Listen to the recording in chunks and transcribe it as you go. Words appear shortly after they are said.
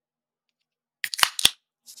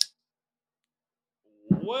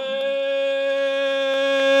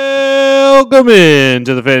Welcome in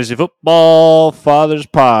to the Fantasy Football Fathers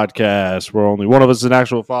Podcast, where only one of us is an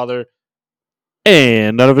actual father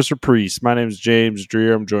and none of us are priests. My name is James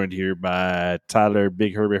Dreer. I'm joined here by Tyler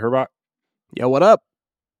Big Herbie Herbach. Yo, what up?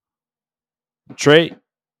 Trey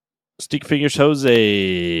Stick Fingers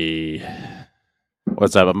Jose.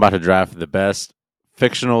 What's up? I'm about to draft the best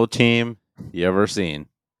fictional team you ever seen.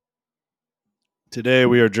 Today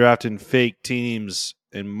we are drafting fake teams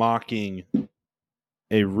and mocking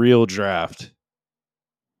a real draft.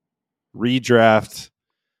 Redraft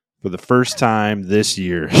for the first time this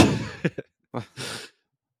year. Well,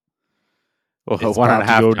 It's one and about a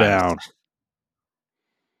to half go times.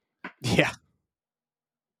 down. Yeah.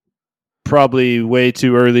 Probably way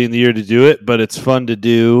too early in the year to do it, but it's fun to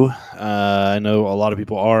do. I know a lot of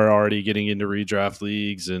people are already getting into redraft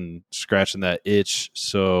leagues and scratching that itch.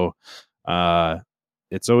 So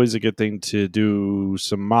it's always a good thing to do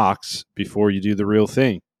some mocks before you do the real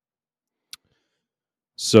thing.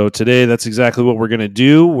 So today, that's exactly what we're going to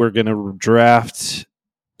do. We're going to draft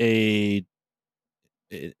the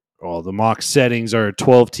mock settings are a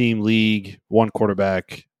 12-team league, 1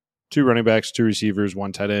 quarterback, 2 running backs, 2 receivers,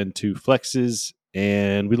 1 tight end, 2 flexes,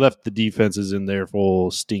 and we left the defenses in there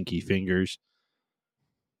full stinky fingers.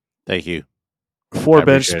 Thank you. 4 I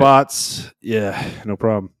bench appreciate it. spots. Yeah, no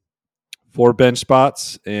problem. 4 bench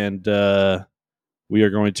spots, and we are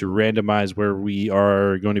going to randomize where we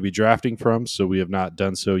are going to be drafting from, so we have not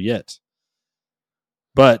done so yet.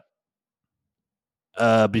 But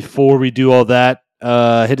before we do all that,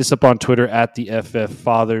 hit us up on Twitter at the FF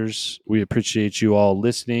Fathers. We appreciate you all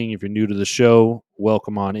listening. If you're new to the show,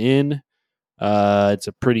 welcome on in. It's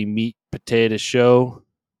a pretty meat potato show,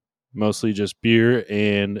 mostly just beer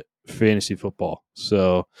and fantasy football.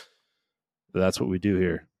 So that's what we do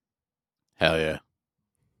here. Hell yeah.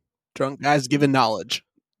 Drunk guys giving knowledge.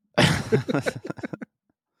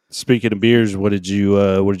 Speaking of beers, what did you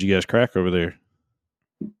guys crack over there?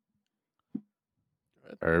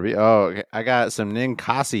 Herbie. Oh, okay. I got some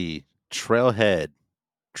Ninkasi Trailhead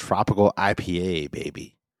Tropical IPA,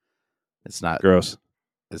 baby. It's not Gross.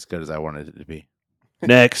 as good as I wanted it to be.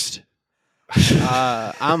 Next.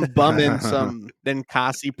 I'm bumming some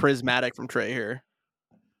Ninkasi Prismatic from Trey here.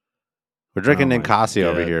 We're drinking Oh my Ninkasi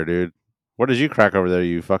over God. here, dude. What did you crack over there,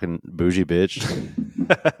 you fucking bougie bitch?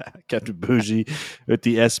 Captain Bougie with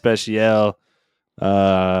the Especial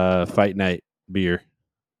Fight Night beer.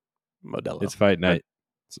 Modelo. It's Fight Night.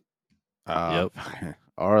 Yep.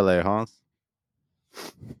 Orale, huh?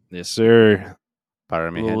 Yes, sir.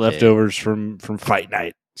 Para mi Little gente. leftovers from Fight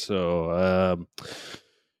Night. So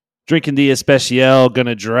drinking the Especial,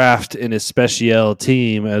 gonna draft an Especial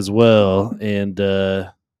team as well, and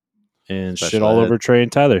shit Special all ed. over Trey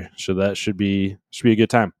and Tyler. So that should be a good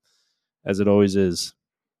time, as it always is.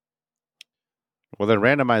 Well, then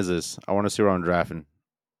randomize this. I want to see where I'm drafting.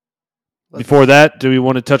 Before that, do we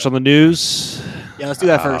want to touch on the news? Yeah, let's do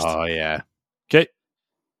that first. Oh, yeah. Okay.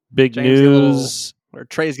 Big James, get a little- news. Where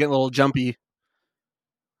Trey's getting a little jumpy.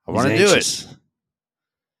 I want to He's do it.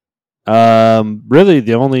 anxious. Really,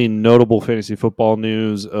 the only notable fantasy football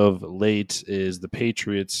news of late is the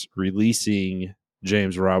Patriots releasing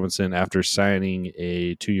James Robinson after signing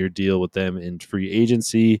a 2-year deal with them in free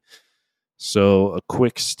agency. So a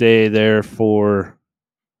quick stay there for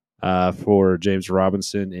James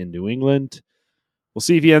Robinson in New England. We'll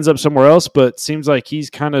see if he ends up somewhere else, but seems like he's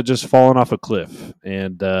kind of just fallen off a cliff,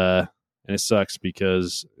 and it sucks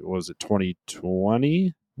because was it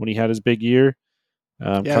 2020 when he had his big year?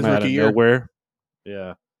 Yeah, Kind his of out rookie of year. nowhere.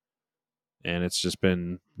 Yeah, and it's just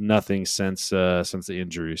been nothing since the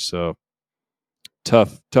injury. So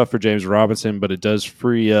tough for James Robinson, but it does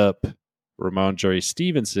free up Ramondre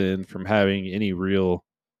Stevenson from having any real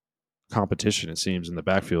competition. It seems in the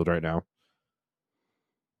backfield right now.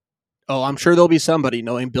 Oh, I'm sure there'll be somebody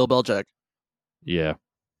knowing Bill Belichick. Yeah,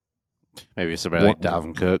 Maybe somebody like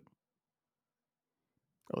Dalvin Cook.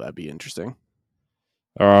 Oh, that'd be interesting.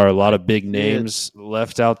 there are a lot of big Yeah. names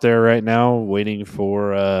left out there right now, waiting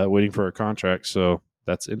for a contract. So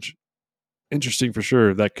that's interesting for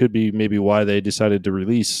sure. That could be maybe why they decided to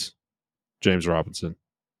release James Robinson.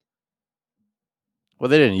 Well,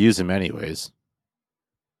 they didn't use him anyways.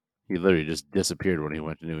 He literally just disappeared when he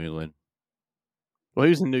went to New England. Well, he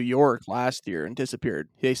was in New York last year and disappeared.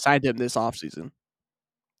 They signed him this offseason.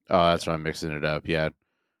 Oh, that's why I'm mixing it up. Yeah.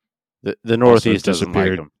 The Northeast doesn't like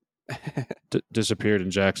disappeared. him. Disappeared in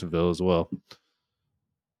Jacksonville as well.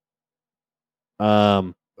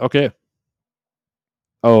 Okay.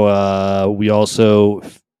 We also,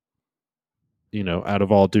 out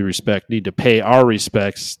of all due respect, need to pay our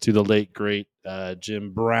respects to the late great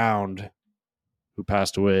Jim Brown, who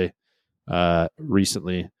passed away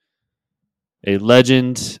recently. A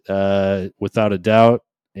legend, without a doubt.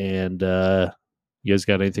 And you guys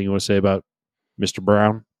got anything you want to say about Mr.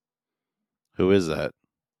 Brown? Who is that?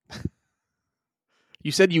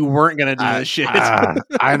 You said you weren't gonna do this shit.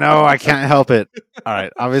 I know. I can't help it. All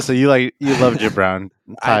right. Obviously, you love Jim Brown.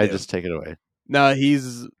 Ty, do. just take it away. No,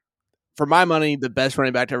 he's, for my money, the best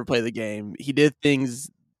running back to ever play the game. He did things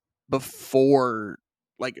before,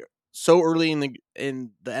 like, so early in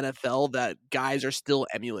the NFL that guys are still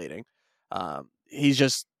emulating. He's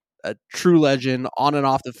just a true legend on and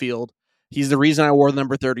off the field. He's the reason I wore the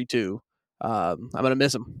number 32. I'm gonna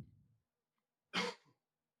miss him.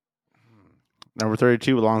 Number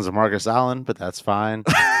 32 belongs to Marcus Allen, but that's fine.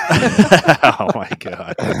 Oh my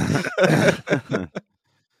god!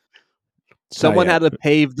 Someone had to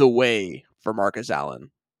pave the way for Marcus Allen.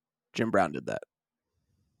 Jim Brown did that.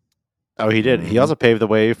 Oh, he did. He also paved the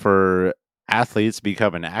way for athletes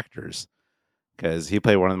becoming actors because he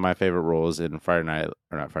played one of my favorite roles in Friday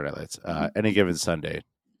Lights, Any Given Sunday.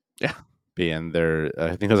 Yeah, being their,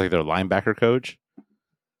 I think it was like their linebacker coach.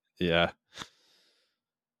 Yeah.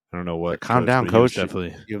 I don't know what. Calm down, coach.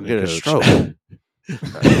 Definitely, you'll get a stroke. I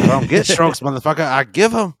don't get strokes, motherfucker. I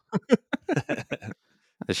give them.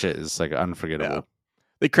 This shit is like unforgettable. Yeah.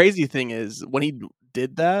 The crazy thing is, when he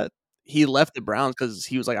did that, he left the Browns because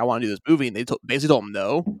he was like, "I want to do this movie," and they basically told him,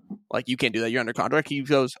 "No, like you can't do that. You're under contract." He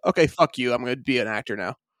goes, "Okay, fuck you. I'm going to be an actor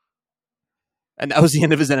now," and that was the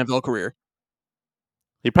end of his NFL career.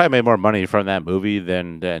 He probably made more money from that movie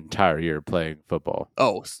than the entire year playing football.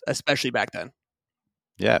 Oh, especially back then.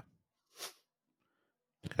 Yeah,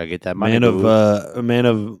 gotta get that money. A man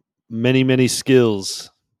of many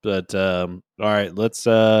skills. But all right, let's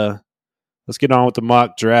get on with the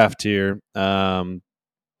mock draft here. I'm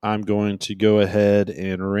going to go ahead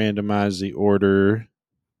and randomize the order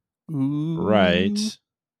right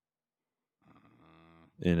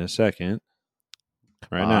in a second.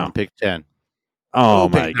 Right now, pick 10. Oh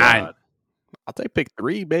my god! 9. I'll take pick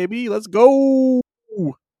 3, baby. Let's go.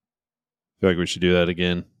 I feel like we should do that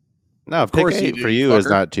again. No, of course for you is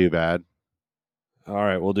not too bad. All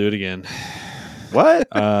right, we'll do it again. What?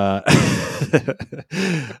 All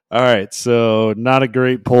right, so not a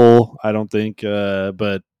great poll, I don't think.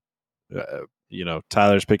 But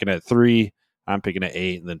Tyler's picking at 3, I'm picking at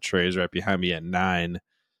 8, and then Trey's right behind me at 9.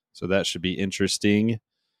 So that should be interesting.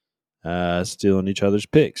 Stealing each other's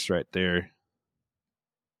picks right there.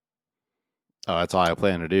 Oh, that's all I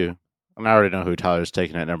plan to do. And I already know who Tyler's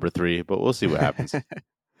taking at number 3, but we'll see what happens.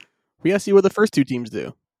 We gotta see what the first two teams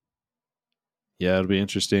do. Yeah, it'll be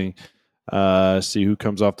interesting. See who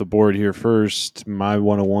comes off the board here first. My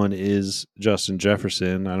 101 is Justin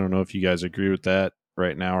Jefferson. I don't know if you guys agree with that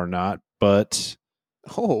right now or not, but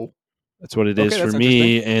that's what it is for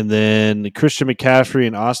me. And then Christian McCaffrey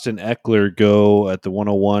and Austin Eckler go at the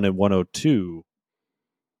 101 and 102.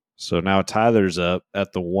 So now Tyler's up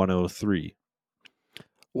at the 103.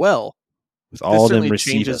 Well, with all this them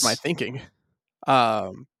receivers. Changes my thinking.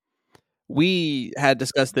 We had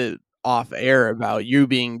discussed it off air about you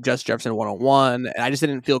being just Jefferson 101, and I just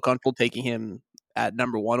didn't feel comfortable taking him at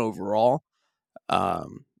number 1 overall. But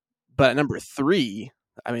at number 3,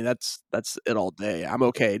 I mean that's it all day. I'm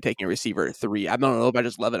okay taking a receiver at 3. I don't know if I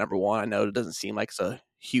just love it number 1. I know it doesn't seem like it's a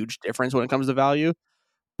huge difference when it comes to value,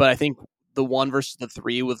 but I think the 1 versus the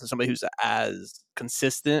 3 with somebody who's as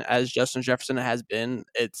consistent as Justin Jefferson has been,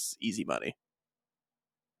 it's easy money.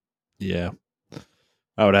 Yeah.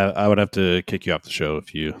 I would have to kick you off the show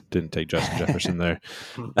if you didn't take Justin Jefferson there.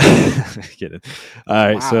 Get it. All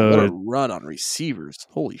right, so what a run on receivers.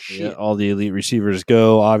 Holy shit. Yeah, all the elite receivers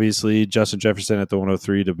go. Obviously, Justin Jefferson at the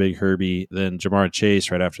 103 to Big Herbie. Then Jamar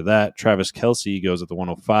Chase right after that. Travis Kelce goes at the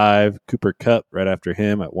 105. Cooper Kupp right after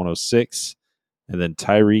him at 106. And then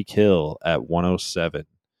Tyreek Hill at 107.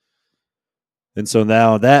 And so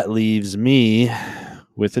now that leaves me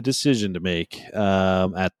with a decision to make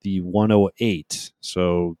at the 108.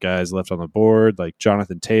 So guys left on the board like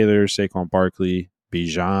Jonathan Taylor, Saquon Barkley,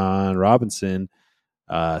 Bijan Robinson,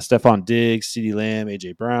 Stephon Diggs, CeeDee Lamb,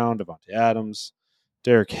 A.J. Brown, Devontae Adams,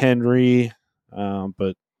 Derrick Henry.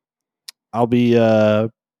 But I'll be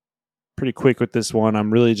pretty quick with this one.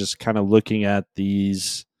 I'm really just kind of looking at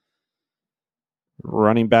these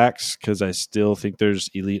running backs because I still think there's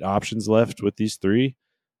elite options left with these 3.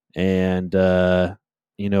 And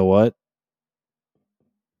you know what?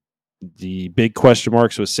 The big question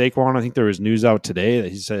marks with Saquon. I think there was news out today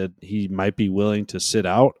that he said he might be willing to sit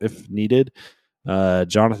out if needed.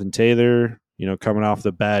 Jonathan Taylor, coming off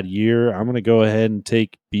the bad year, I'm going to go ahead and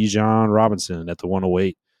take Bijan Robinson at the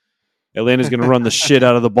 108. Atlanta's going to run the shit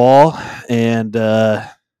out of the ball, and I'm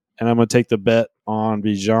going to take the bet on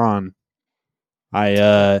Bijan.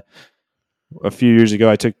 A few years ago,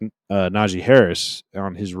 I took Najee Harris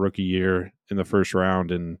on his rookie year in the first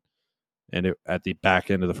round, and at the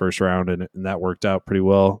back end of the first round, and that worked out pretty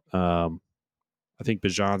well. I think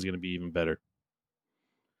Bijan's going to be even better.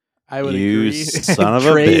 I would You agree. son of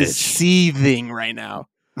a Trey is bitch. seething right now.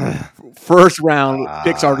 First round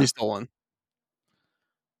picks already stolen.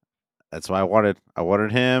 That's why I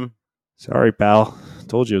wanted him. Sorry, pal.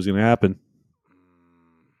 Told you it was going to happen.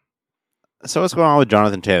 So what's going on with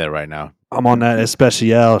Jonathan Taylor right now? I'm on that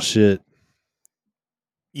especial shit.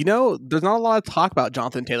 You know, there's not a lot of talk about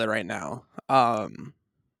Jonathan Taylor right now.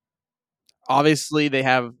 Obviously, they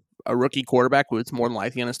have a rookie quarterback who's more than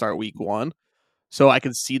likely going to start week 1. So I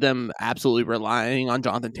could see them absolutely relying on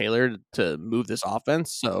Jonathan Taylor to move this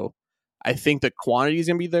offense. So I think the quantity is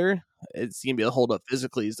going to be there. It's going to be able to hold up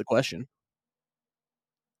physically is the question.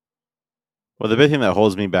 Well, the big thing that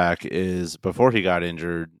holds me back is before he got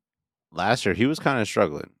injured last year, he was kind of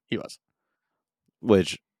struggling. He was.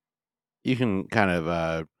 Which you can kind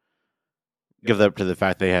of give that up to the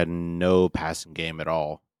fact they had no passing game at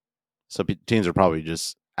all. So teams are probably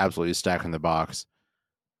just absolutely stacking the box.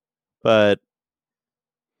 But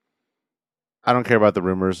I don't care about the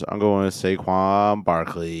rumors. I'm going with Saquon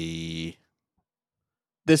Barkley.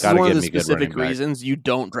 This Gotta is one of give the me good specific running back. reasons you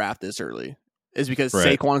don't draft this early. Is because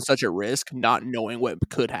Right. Saquon's such a risk, not knowing what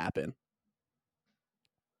could happen.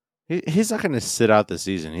 He's not going to sit out the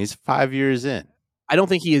season. He's 5 years in. I don't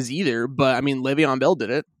think he is either, but I mean, Le'Veon Bell did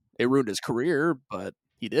it. It ruined his career, but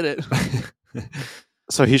he did it.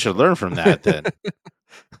 So he should learn from that then.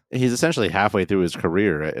 He's essentially halfway through his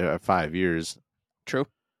career at 5 years. True.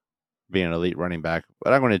 Being an elite running back.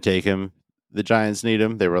 But I'm going to take him. The Giants need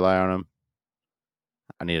him. They rely on him.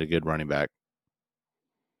 I need a good running back.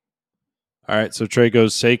 All right, so Trey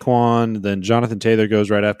goes Saquon, then Jonathan Taylor goes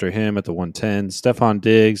right after him at the 110, Stephon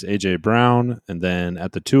Diggs, A.J. Brown, and then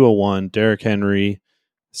at the 201, Derrick Henry,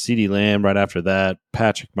 CeeDee Lamb right after that,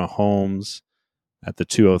 Patrick Mahomes at the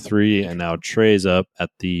 203, and now Trey's up at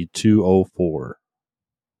the 204.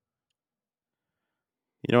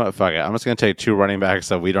 You know what? Fuck it. I'm just going to take 2 running backs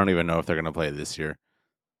that we don't even know if they're going to play this year.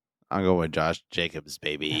 I'm going with Josh Jacobs,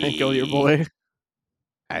 baby. Go your boy.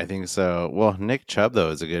 I think so. Well, Nick Chubb, though,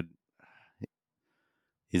 is a good...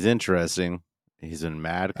 He's interesting. He's been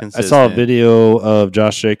mad consistent. I saw a video of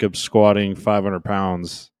Josh Jacobs squatting 500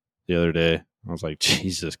 pounds the other day. I was like,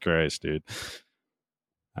 Jesus Christ, dude.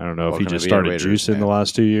 I don't know if he just started juicing the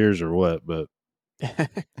last 2 years or what, but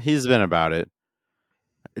he's been about it.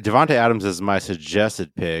 Devontae Adams is my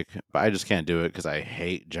suggested pick, but I just can't do it because I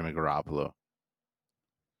hate Jimmy Garoppolo.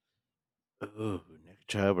 Ooh, Nick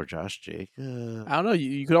Chubb or Josh Jacobs. I don't know.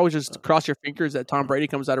 You could always just cross your fingers that Tom Brady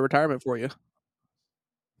comes out of retirement for you.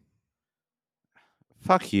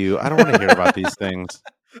 Fuck you. I don't want to hear about these things.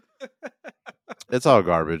 It's all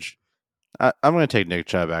garbage. I'm going to take Nick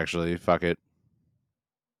Chubb, actually. Fuck it.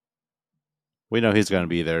 We know he's going to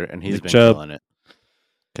be there, and he's been killing it.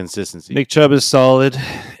 Consistency. Nick Chubb is solid,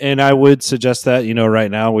 and I would suggest that, right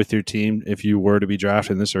now with your team, if you were to be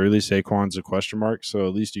drafting this early, Saquon's a question mark, so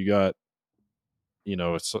at least you got,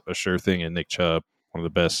 a sure thing in Nick Chubb, one of the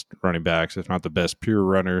best running backs, if not the best pure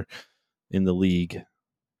runner in the league.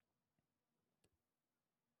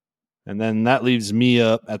 And then that leaves me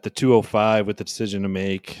up at the 205 with the decision to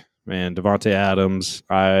make. Man, Devontae Adams,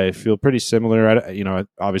 I feel pretty similar.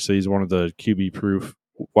 Obviously he's one of the QB-proof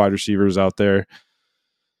wide receivers out there.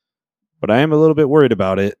 But I am a little bit worried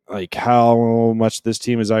about it, like how much this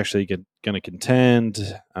team is actually going to contend.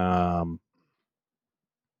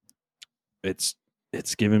 It's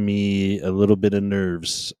giving me a little bit of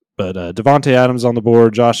nerves. But Devontae Adams on the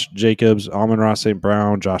board, Josh Jacobs, Amon-Ra St.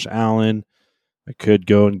 Brown, Josh Allen. I could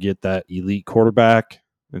go and get that elite quarterback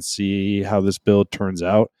and see how this build turns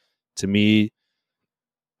out. To me,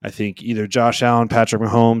 I think either Josh Allen, Patrick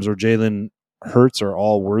Mahomes, or Jalen Hurts are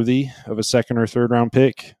all worthy of a second or third round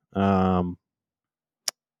pick. Also,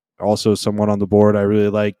 someone on the board I really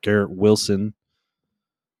like, Garrett Wilson.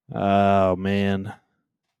 Oh, man.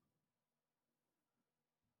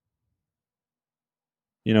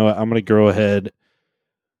 You know what? I'm going to go ahead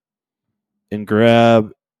and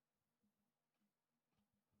grab...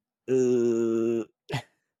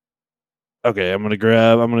 Okay, I'm going to do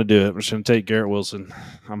it. I'm just going to take Garrett Wilson.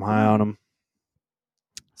 I'm high on him.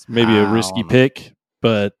 It's maybe a risky pick,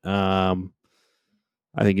 but I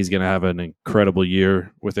think he's going to have an incredible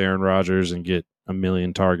year with Aaron Rodgers and get 1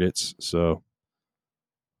 million targets. So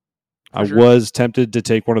I was tempted to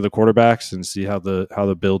take one of the quarterbacks and see how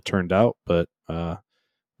the build turned out, but I'm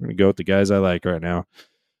going to go with the guys I like right now.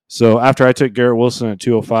 So after I took Garrett Wilson at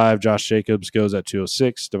 205, Josh Jacobs goes at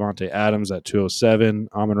 206, Devontae Adams at 207,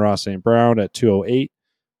 Amon-Ra St. Brown at 208,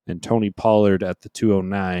 and Tony Pollard at the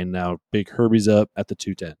 209. Now Big Herbie's up at the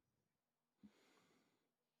 210.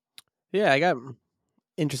 Yeah, I got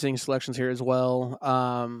interesting selections here as well.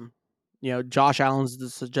 Josh Allen's the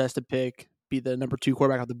suggested pick, be the number 2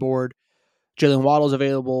 quarterback off the board. Jalen Waddle's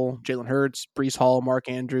available, Jalen Hurts, Breece Hall, Mark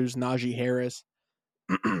Andrews, Najee Harris.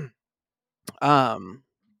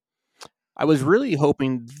 I was really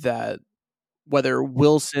hoping that whether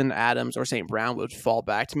Wilson, Adams, or St. Brown would fall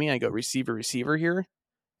back to me. I go receiver here.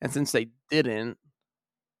 And since they didn't,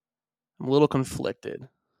 I'm a little conflicted.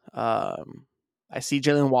 I see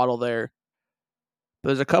Jalen Waddle there. But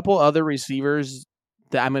there's a couple other receivers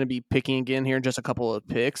that I'm going to be picking again here in just a couple of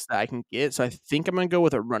picks that I can get. So I think I'm going to go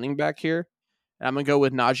with a running back here. And I'm going to go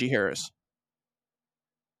with Najee Harris.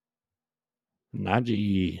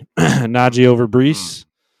 Najee over Breece.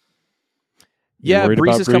 Yeah,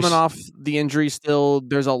 Breece is coming off the injury still.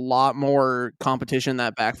 There's a lot more competition in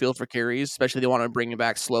that backfield for carries, especially they want to bring him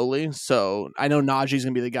back slowly. So I know Najee's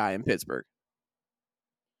going to be the guy in Pittsburgh.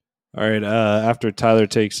 All right, after Tyler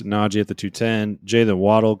takes Najee at the 210, Jalen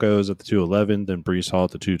Waddle goes at the 211, then Breece Hall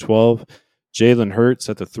at the 212. Jalen Hurts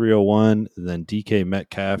at the 301, then DK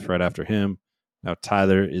Metcalf right after him. Now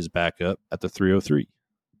Tyler is back up at the 303.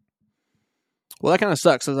 Well, that kind of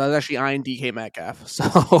sucks because I was actually eyeing DK Metcalf.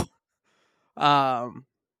 So I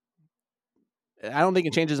don't think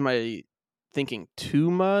it changes my thinking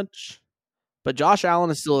too much. But Josh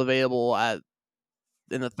Allen is still available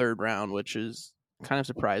in the 3rd round, which is kind of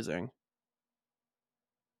surprising.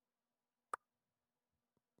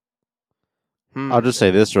 I'll just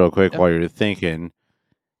say this real quick while you're thinking.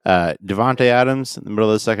 Devontae Adams in the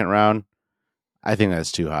middle of the 2nd round, I think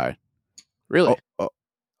that's too high. Really?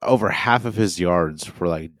 Over half of his yards were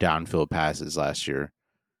like downfield passes last year.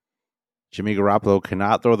 Jimmy Garoppolo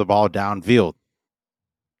cannot throw the ball downfield.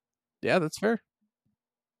 Yeah, that's fair.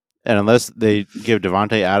 And unless they give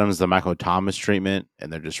Devontae Adams the Michael Thomas treatment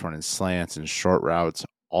and they're just running slants and short routes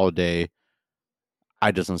all day,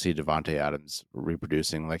 I just don't see Devontae Adams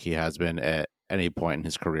reproducing like he has been at any point in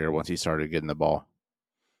his career once he started getting the ball.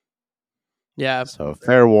 Yeah. So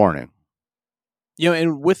fair warning.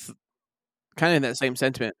 And with kind of that same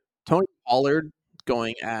sentiment, Tony Pollard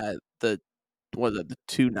going at the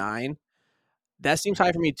 2.9, that seems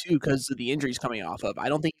high for me too because of the injuries coming off of. I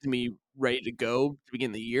don't think he's going to be ready to go to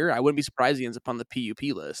begin the year. I wouldn't be surprised he ends up on the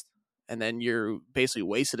PUP list. And then you're basically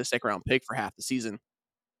wasted a 2nd round pick for half the season.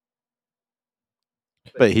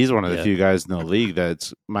 But he's one of the few guys in the league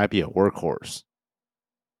that might be a workhorse.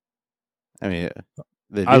 I mean,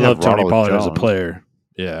 I love Tony Pollard as a player.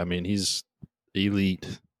 Yeah, I mean, he's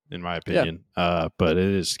elite in my opinion. Yeah. But it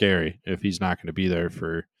is scary if he's not going to be there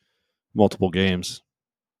for multiple games.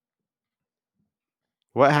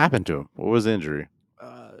 What happened to him? What was the injury?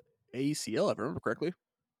 ACL, if I remember correctly.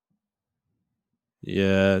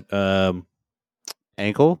 Yeah.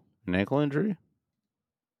 Ankle? An ankle injury?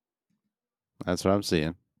 That's what I'm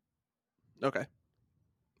seeing. Okay.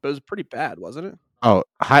 But it was pretty bad, wasn't it? Oh,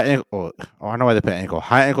 high ankle. Oh, I know why they put ankle.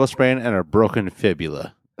 High ankle sprain and a broken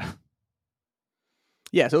fibula.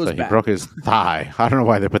 Yeah, so it was bad. He broke his thigh. I don't know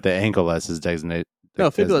why they put the ankle as his designate.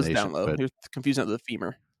 No, fibula's down low. He was confusing it with the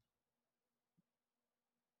femur.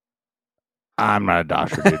 I'm not a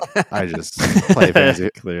doctor, dude. I just play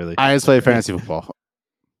fantasy. Clearly. I just play fantasy football.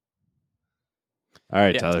 All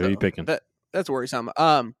right, Tyler, who are you picking? That's worrisome.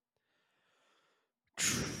 I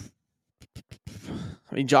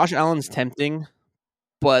mean, Josh Allen's tempting,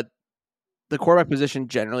 but the quarterback position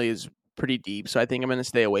generally is pretty deep, so I think I'm going to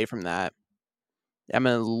stay away from that. I'm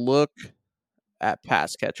going to look at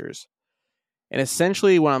pass catchers. And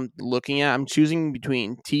essentially what I'm looking at, I'm choosing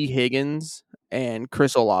between T. Higgins and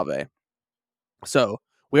Chris Olave. So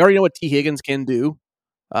we already know what T. Higgins can do.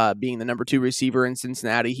 Being the number 2 receiver in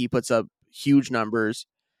Cincinnati, he puts up huge numbers.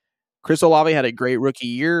 Chris Olave had a great rookie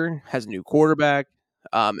year, has a new quarterback,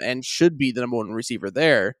 and should be the number 1 receiver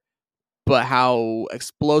there. But how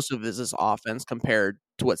explosive is this offense compared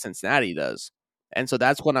to what Cincinnati does? And so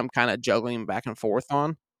that's what I'm kind of juggling back and forth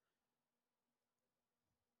on.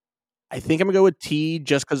 I think I'm going to go with T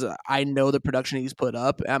just because I know the production he's put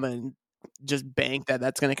up. I'm going to just bank that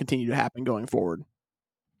that's going to continue to happen going forward.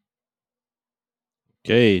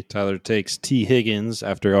 Okay, Tyler takes T. Higgins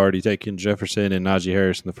after already taking Jefferson and Najee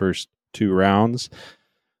Harris in the first 2 rounds.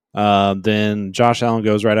 Then Josh Allen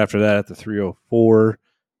goes right after that at the 304.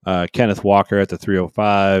 Kenneth Walker at the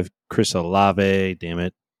 305. Chris Olave, damn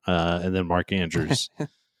it. And then Mark Andrews.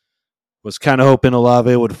 Was kind of hoping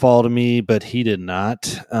Olave would fall to me, but he did not.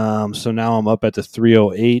 So now I'm up at the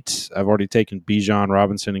 308. I've already taken Bijan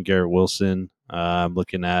Robinson and Garrett Wilson. I'm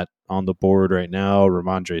looking at on the board right now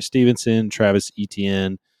Ramondre Stevenson, Travis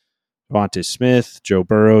Etienne, Devontae Smith, Joe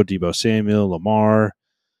Burrow, Deebo Samuel, Lamar,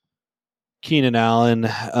 Keenan Allen.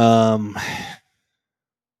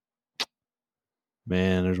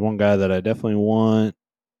 Man, there's one guy that I definitely want.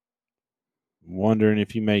 Wondering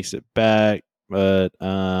if he makes it back, but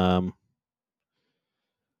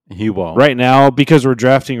He won't. right now, because we're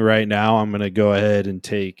drafting right now, I'm going to go ahead and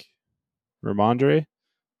take Ramondre,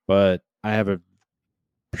 but I have a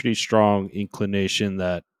pretty strong inclination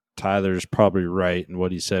that Tyler's probably right in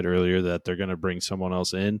what he said earlier, that they're going to bring someone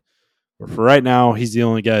else in. But for right now, he's the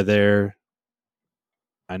only guy there.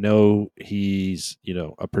 I know he's,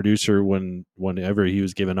 a producer whenever he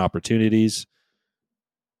was given opportunities.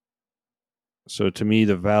 So to me,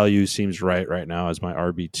 the value seems right now as my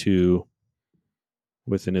RB2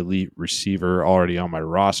 with an elite receiver already on my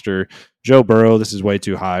roster. Joe Burrow, this is way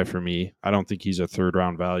too high for me. I don't think he's a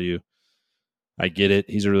third-round value. I get it.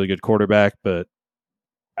 He's a really good quarterback, but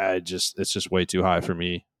it's just way too high for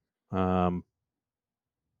me.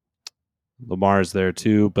 Lamar's there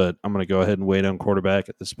too, but I'm going to go ahead and wait on quarterback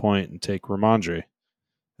at this point and take Ramondre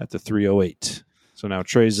at the 308. So now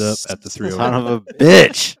Trey's up at the 308. Son of a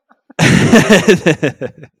bitch.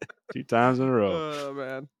 2 times in a row. Oh,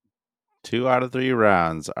 man. 2 out of 3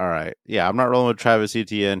 rounds. All right. Yeah, I'm not rolling with Travis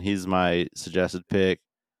Etienne. He's my suggested pick.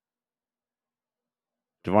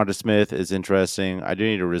 Devonta Smith is interesting. I do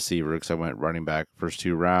need a receiver because I went running back first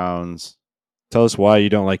 2 rounds. Tell us why you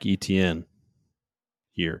don't like ETN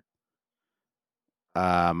here.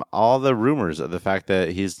 All the rumors of the fact that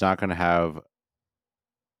he's not going to have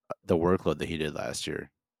the workload that he did last year.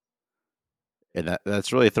 And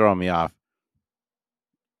that's really throwing me off.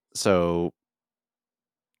 So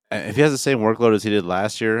if he has the same workload as he did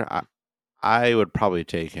last year, I would probably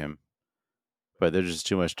take him. But there's just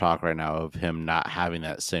too much talk right now of him not having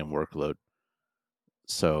that same workload.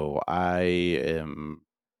 So I'm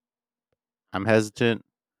hesitant.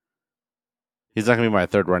 He's not going to be my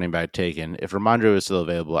third running back taken. If Ramondre was still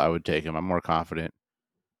available, I would take him. I'm more confident.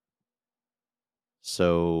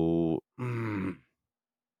 So, kind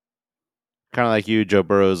of like you, Joe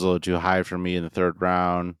Burrow is a little too high for me in the 3rd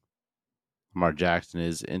round. Lamar Jackson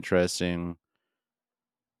is interesting.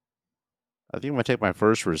 I think I'm going to take my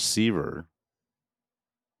first receiver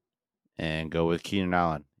and go with Keenan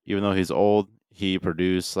Allen. Even though he's old, he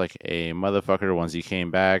produced like a motherfucker once he came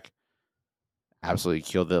back. Absolutely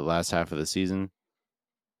killed it last half of the season.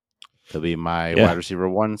 He'll be my wide receiver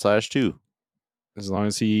 1/2. As long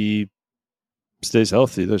as he stays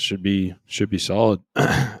healthy, that should be solid.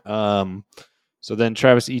 So then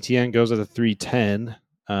Travis Etienne goes at the 310.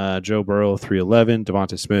 Joe Burrow 311,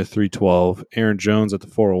 Devonta Smith 312, Aaron Jones at the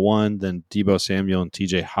 401, then Deebo Samuel and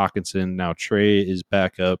TJ Hawkinson. Now Trey is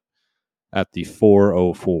back up at the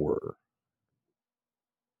 404.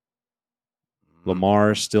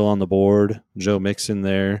 Lamar still on the board. Joe Mixon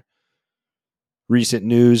there. Recent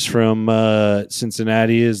news from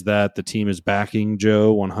Cincinnati is that the team is backing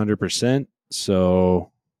Joe 100%.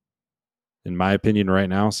 So, in my opinion, right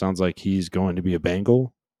now, sounds like he's going to be a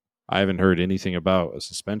Bengal. I haven't heard anything about a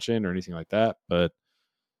suspension or anything like that, but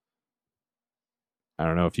I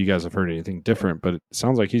don't know if you guys have heard anything different, but it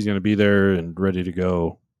sounds like he's going to be there and ready to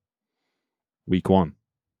go week 1.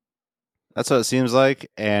 That's what it seems like,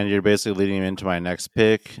 and you're basically leading him into my next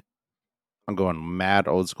pick. I'm going mad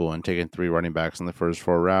old school and taking 3 running backs in the first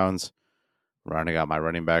 4 rounds, rounding out my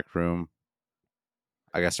running back room.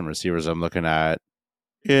 I got some receivers I'm looking at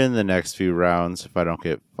in the next few rounds if I don't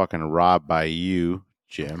get fucking robbed by you,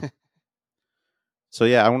 Jim. So,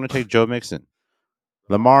 yeah, I want to take Joe Mixon.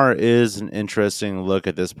 Lamar is an interesting look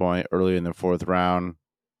at this point, early in the 4th round.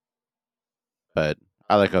 But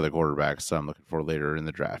I like other quarterbacks so I'm looking for later in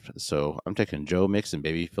the draft. So I'm taking Joe Mixon,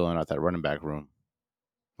 baby, filling out that running back room.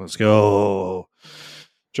 Let's go.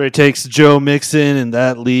 Trey takes Joe Mixon, and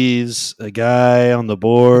that leaves a guy on the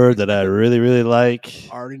board that I really, really like.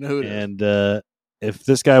 Already know who it is. And if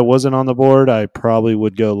this guy wasn't on the board, I probably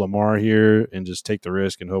would go Lamar here and just take the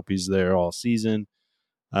risk and hope he's there all season.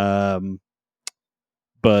 But,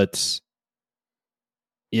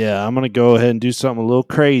 yeah, I'm going to go ahead and do something a little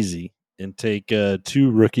crazy and take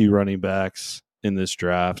 2 rookie running backs in this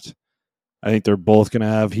draft. I think they're both going to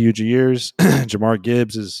have huge years. Jamar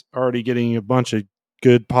Gibbs is already getting a bunch of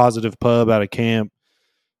good positive pub out of camp.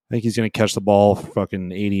 I think he's going to catch the ball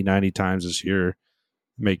fucking 80, 90 times this year,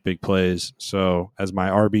 make big plays. So as my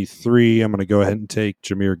RB3, I'm going to go ahead and take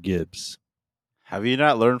Jahmyr Gibbs. Have you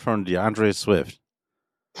not learned from DeAndre Swift?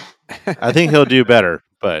 I think he'll do better,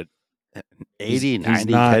 but He's- 80, he's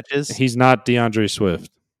 90 not- catches? He's not DeAndre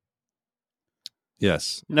Swift.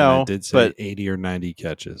 Yes. No, and I did say but 80 or 90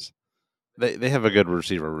 catches. They have a good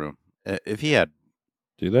receiver room. If he had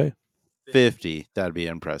Do they? 50, that'd be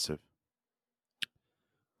impressive.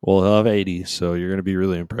 Well, he'll have 80, so you're going to be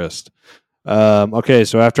really impressed. Okay,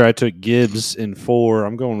 so after I took Gibbs in 4,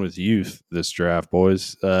 I'm going with youth this draft,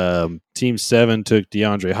 boys. Team 7 took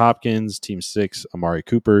DeAndre Hopkins. Team 6, Amari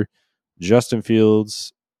Cooper. Justin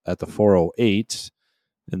Fields at the 408.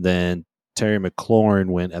 And then Terry McLaurin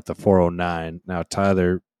went at the 409. Now,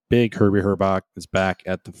 Tyler, big Herbie Herbach is back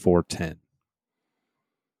at the 410.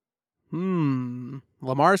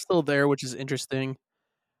 Lamar's still there, which is interesting.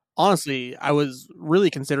 Honestly, I was really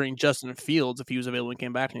considering Justin Fields if he was available and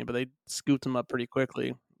came back to me, but they scooped him up pretty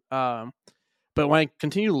quickly. But when I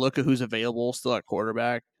continue to look at who's available still at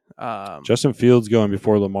quarterback, Justin Fields going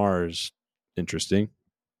before Lamar is interesting.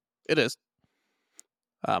 it is.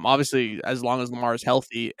 Obviously, as long as Lamar is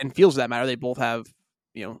healthy and Fields, for that matter, they both have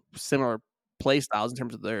similar play styles in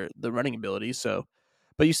terms of the running ability. So,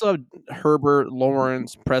 but you still have Herbert,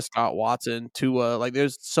 Lawrence, Prescott, Watson, Tua. Like,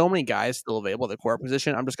 there's so many guys still available at the core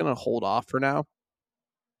position. I'm just gonna hold off for now.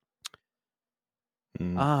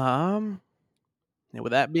 And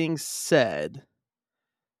with that being said,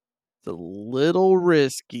 it's a little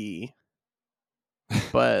risky,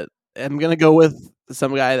 but I'm gonna go with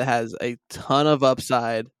some guy that has a ton of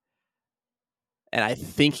upside, and I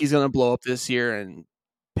think he's gonna blow up this year and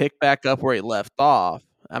pick back up where he left off.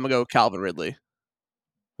 I'm gonna go with Calvin Ridley.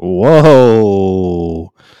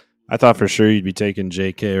 Whoa. I thought for sure you'd be taking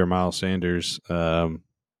JK or Miles Sanders,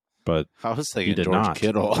 but I was thinking did George not.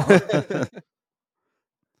 Kittle.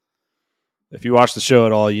 if you watch the show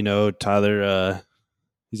at all, you know Tyler,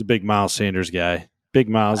 he's a big Miles Sanders guy. Big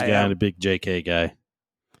Miles guy and a big JK guy.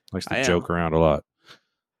 Likes to joke around a lot.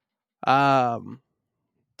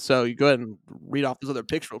 So you go ahead and read off those other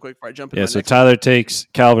picks real quick before I jump in. Yeah, so Tyler takes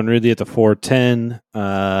Calvin Ridley at the 410,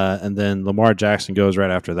 and then Lamar Jackson goes right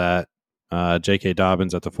after that. J.K.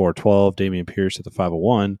 Dobbins at the 412, Dameon Pierce at the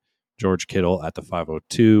 501, George Kittle at the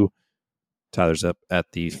 502. Tyler's up at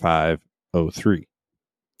the 503.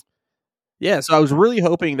 Yeah, so I was really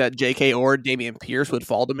hoping that J.K. or Dameon Pierce would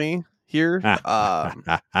fall to me here.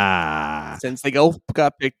 Since they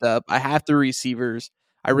got picked up, I have 3 receivers.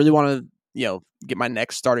 I really want to get my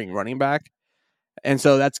next starting running back. And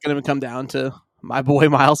so that's going to come down to my boy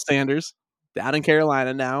Miles Sanders down in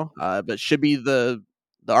Carolina now, but should be the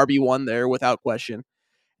RB1 there without question.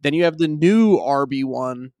 Then you have the new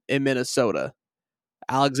RB1 in Minnesota,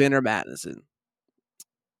 Alexander Mattison.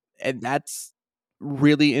 And that's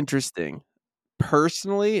really interesting.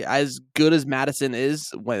 Personally, as good as Madison is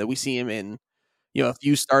when we see him in a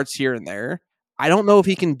few starts here and there, I don't know if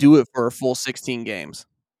he can do it for a full 16 games.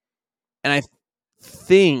 And I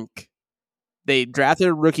think they drafted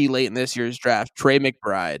a rookie late in this year's draft, Trey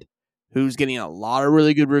McBride, who's getting a lot of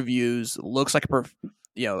really good reviews. Looks like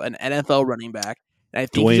an NFL running back, and I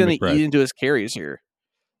think he's going to eat into his carries here.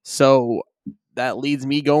 So that leads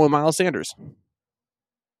me going with Miles Sanders.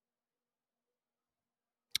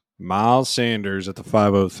 Miles Sanders at the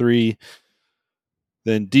 503.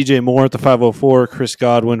 Then DJ Moore at the 504, Chris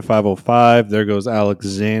Godwin 505. There goes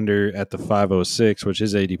Alexander at the 506, which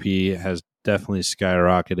his ADP has definitely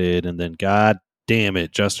skyrocketed. And then, God damn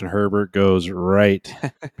it, Justin Herbert goes right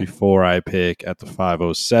before I pick at the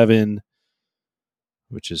 507,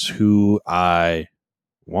 which is who I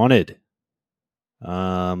wanted.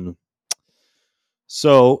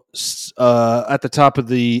 So at the top of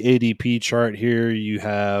the ADP chart here, you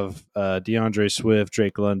have DeAndre Swift,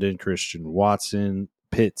 Drake London, Christian Watson,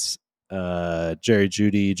 Pitts, Jerry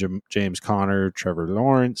Jeudy, James Conner, Trevor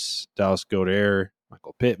Lawrence, Dallas Goedert,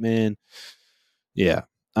 Michael Pittman. Yeah.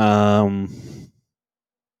 Right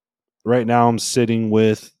now I'm sitting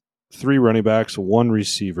with 3 running backs, 1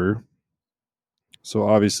 receiver. So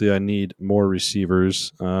obviously I need more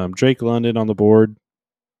receivers. Drake London on the board.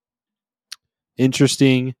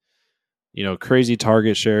 Interesting, crazy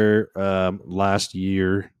target share last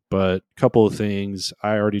year, but a couple of things.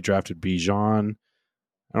 I already drafted Bijan.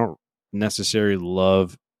 I don't necessarily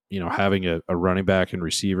love, having a running back and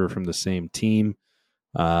receiver from the same team.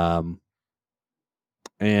 And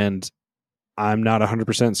I'm not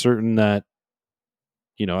 100% certain that,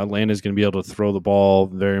 Atlanta is going to be able to throw the ball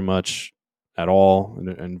very much at all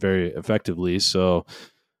and very effectively. So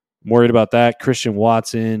I'm worried about that. Christian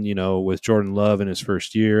Watson, with Jordan Love in his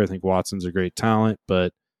first year, I think Watson's a great talent,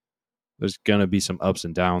 but there's going to be some ups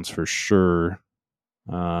and downs for sure.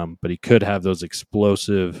 But he could have those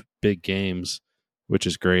explosive big games, which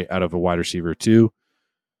is great out of a wide receiver too.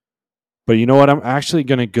 But you know what? I'm actually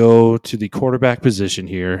going to go to the quarterback position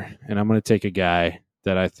here, and I'm going to take a guy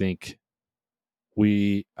that I think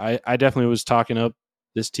I definitely was talking up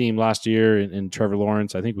this team last year in Trevor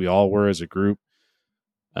Lawrence. I think we all were as a group.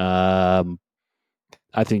 I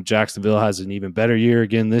think Jacksonville has an even better year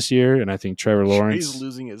again this year, and I think Trevor Lawrence. He's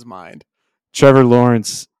losing his mind. Trevor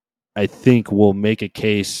Lawrence, I think, will make a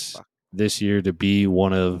case this year to be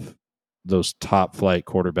one of those top flight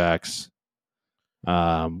quarterbacks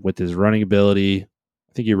with his running ability.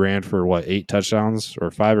 I think he ran for 8 touchdowns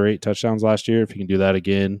or 5 or 8 touchdowns last year. If he can do that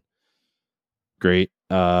again, great.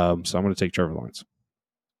 So I'm going to take Trevor Lawrence.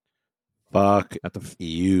 Fuck at the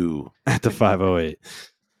you. At the 508.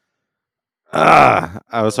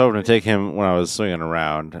 I was hoping to take him when I was swinging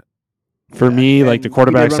around. For me, like the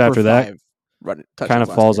quarterbacks after that kind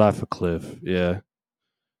of falls year. off a cliff. Yeah.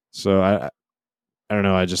 So I don't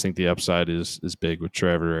know. I just think the upside is big with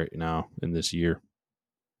Trevor right now in this year.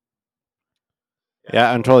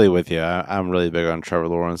 Yeah, I'm totally with you. I'm really big on Trevor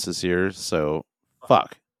Lawrence this year. So,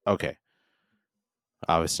 fuck. Okay.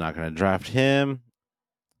 Obviously not going to draft him.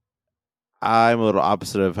 I'm a little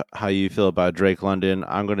opposite of how you feel about Drake London.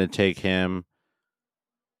 I'm going to take him.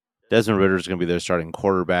 Desmond Ridder is going to be their starting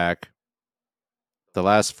quarterback. The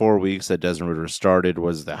last 4 weeks that Desmond Ridder started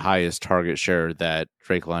was the highest target share that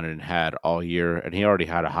Drake London had all year, and he already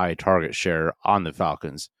had a high target share on the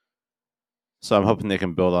Falcons. So I'm hoping they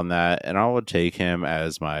can build on that, and I would take him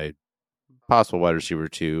as my possible wide receiver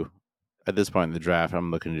 2. At this point in the draft,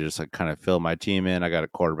 I'm looking to just kind of fill my team in. I got a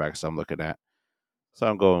quarterback, so I'm looking at. So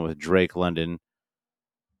I'm going with Drake London.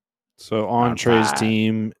 So on Trey's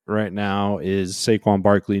team right now is Saquon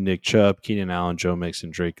Barkley, Nick Chubb, Keenan Allen, Joe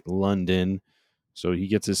Mixon, Drake London. So he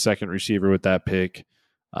gets his second receiver with that pick.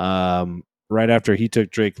 Right after he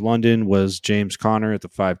took Drake London was James Conner at the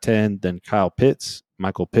 5'10", then Kyle Pitts,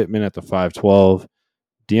 Michael Pittman at the 5'12",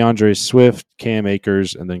 DeAndre Swift, Cam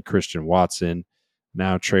Akers, and then Christian Watson.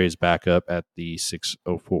 Now Trey's back up at the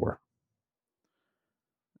 604.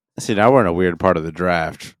 See, now we're in a weird part of the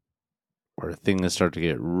draft where things start to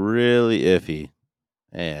get really iffy,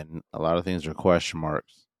 and a lot of things are question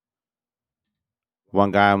marks.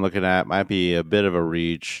 One guy I'm looking at might be a bit of a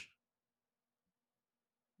reach,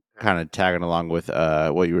 kind of tagging along with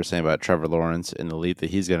what you were saying about Trevor Lawrence and the leap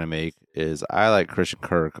that he's going to make, is I like Christian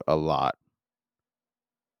Kirk a lot.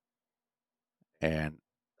 And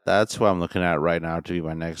that's who I'm looking at right now to be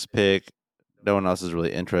my next pick. No one else is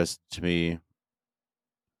really interested to me.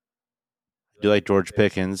 I do like George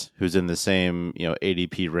Pickens, who's in the same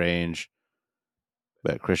ADP range,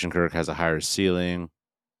 but Christian Kirk has a higher ceiling.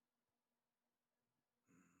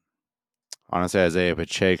 Honestly, Isaiah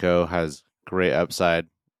Pacheco has great upside.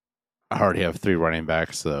 I already have 3 running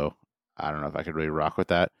backs, so I don't know if I could really rock with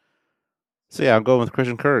that. So yeah, I'm going with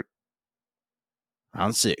Christian Kirk.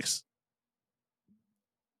 Round 6.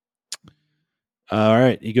 All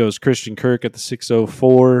right, he goes Christian Kirk at the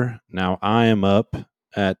 604. Now I am up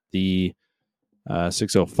at the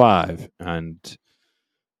 605, and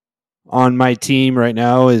on my team right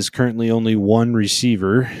now is currently only one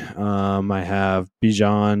receiver. I have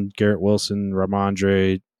Bijan, Garrett Wilson,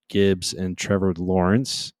 Ramondre, Gibbs, and Trevor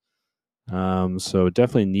Lawrence. So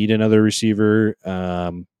definitely need another receiver.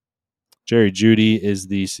 Jerry Jeudy is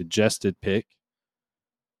the suggested pick.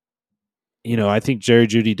 I think Jerry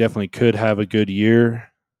Jeudy definitely could have a good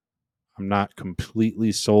year. I'm not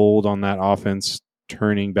completely sold on that offense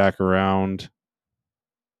turning back around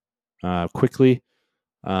quickly.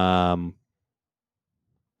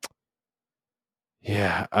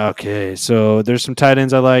 Yeah, okay. So there's some tight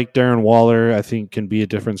ends I like. Darren Waller, I think, can be a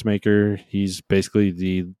difference maker. He's basically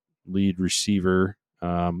the lead receiver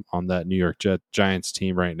on that New York Giants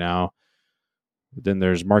team right now. Then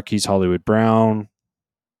there's Marquise Hollywood Brown,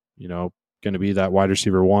 going to be that wide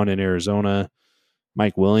receiver 1 in Arizona.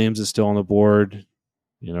 Mike Williams is still on the board.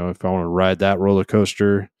 If I want to ride that roller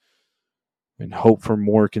coaster and hope for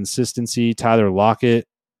more consistency. Tyler Lockett,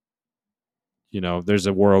 there's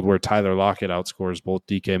a world where Tyler Lockett outscores both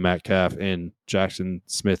DK Metcalf and Jackson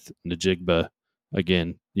Smith-Njigba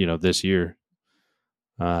again, this year.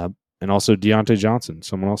 And also Deontay Johnson,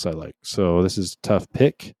 someone else I like. So this is a tough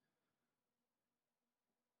pick.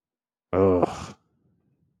 Oh,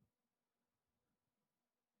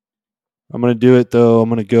 I'm going to do it, though. I'm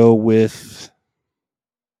going to go with...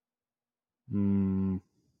 Oh,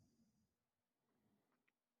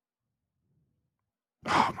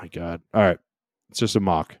 my God. All right. It's just a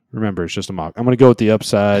mock. Remember, it's just a mock. I'm going to go with the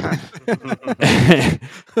upside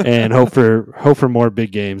and hope for more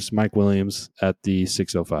big games. Mike Williams at the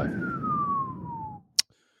 605.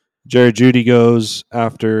 Jerry Jeudy goes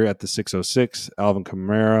after at the 606, Alvin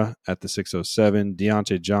Kamara at the 607,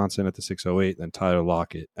 Deontay Johnson at the 608, then Tyler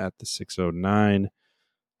Lockett at the 609.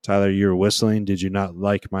 Tyler, you were whistling. Did you not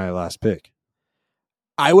like my last pick?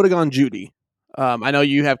 I would have gone Judy. I know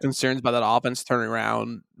you have concerns about that offense turning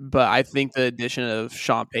around, but I think the addition of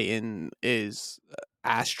Sean Payton is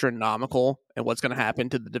astronomical and what's going to happen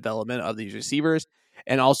to the development of these receivers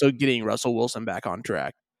and also getting Russell Wilson back on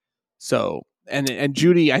track. So, and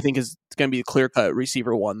Judy, I think, is going to be the clear-cut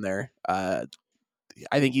receiver one there. I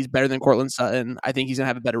think he's better than Cortland Sutton. I think he's going to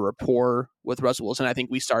have a better rapport with Russell Wilson. I think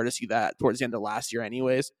we started to see that towards the end of last year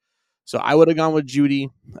anyways. So I would have gone with Judy.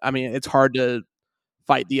 I mean, it's hard to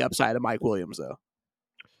fight the upside of Mike Williams, though.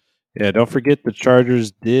 Yeah, don't forget the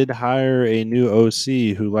Chargers did hire a new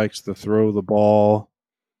OC who likes to throw the ball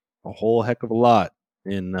a whole heck of a lot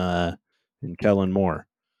in Kellen Moore.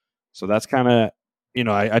 So that's kind of,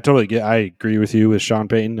 I totally I agree with you with Sean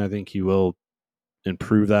Payton. I think he will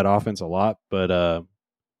improve that offense a lot. But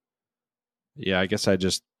yeah, I guess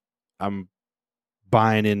I'm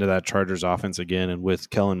buying into that Chargers offense again. And with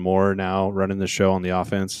Kellen Moore now running the show on the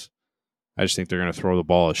offense, I just think they're going to throw the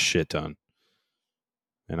ball a shit ton.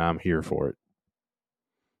 And I'm here for it.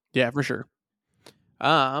 Yeah, for sure.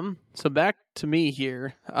 So back to me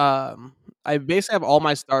here. I basically have all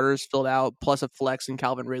my starters filled out, plus a flex in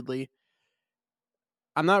Calvin Ridley.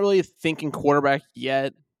 I'm not really thinking quarterback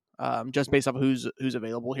yet, just based off who's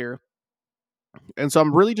available here. And so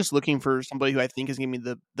I'm really just looking for somebody who I think is going to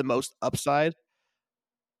be the most upside.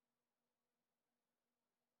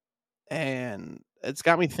 And it's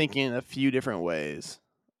got me thinking in a few different ways.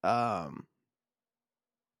 I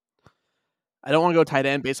don't want to go tight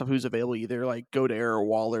end based off who's available either. Like Goddard or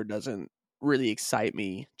Waller doesn't really excite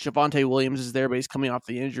me. Javonte Williams is there, but he's coming off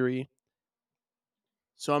the injury.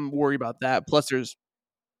 So I'm worried about that. Plus, there's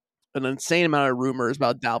an insane amount of rumors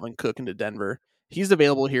about Dalvin Cook into Denver. He's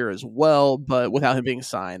available here as well, but without him being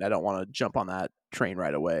signed, I don't want to jump on that train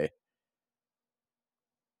right away.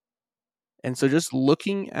 And so just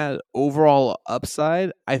looking at overall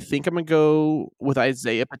upside, I think I'm going to go with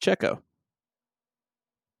Isaiah Pacheco.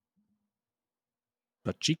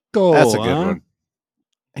 Pacheco. That's a good one.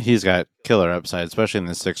 He's got killer upside, especially in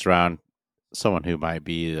the 6th round. Someone who might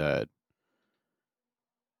be a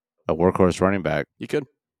workhorse running back. You could.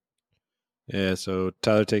 Yeah, so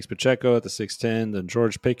Tyler takes Pacheco at the 6'10", then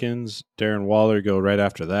George Pickens, Darren Waller go right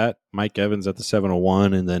after that, Mike Evans at the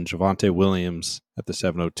 701, and then Javonte Williams at the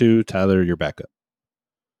 702. Tyler, you're back up.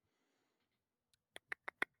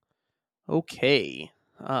 Okay.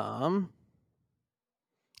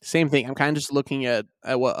 Same thing. I'm kind of just looking at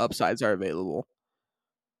what upsides are available.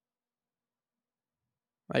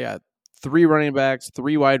 I got 3 running backs,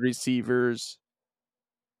 3 wide receivers.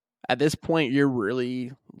 At this point, you're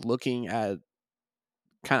really looking at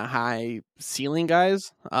kind of high ceiling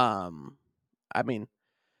guys. I mean,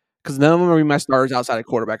 because none of them are my starters outside of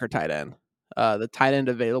quarterback or tight end. The tight end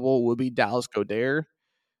available would be Dallas Goddard.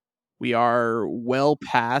 We are well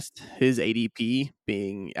past his ADP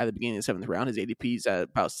being at the beginning of the 7th round. His ADP is at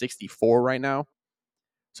about 64 right now.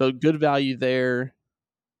 So good value there.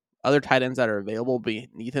 Other tight ends that are available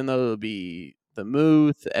beneath him, though, would be the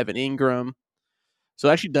Muth, Evan Ingram. So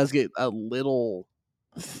it actually does get a little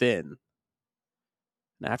thin.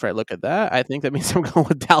 And after I look at that, I think that means I'm going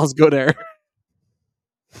with Dallas Goddard.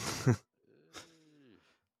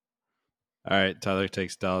 All right, Tyler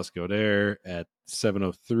takes Dallas Goddard at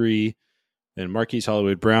 703. Then Marquise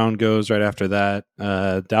Hollywood-Brown goes right after that.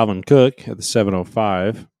 Dalvin Cook at the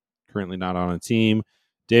 705, currently not on a team.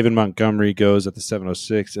 David Montgomery goes at the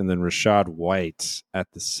 706, and then Rachaad White at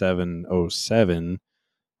the 707.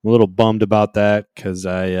 I'm a little bummed about that because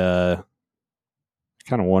I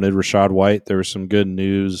kind of wanted Rachaad White. There was some good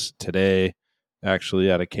news today,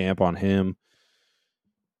 actually, out of camp on him.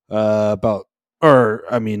 About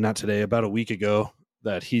a week ago,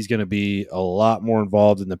 that he's going to be a lot more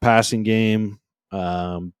involved in the passing game.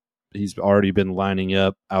 He's already been lining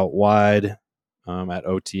up out wide at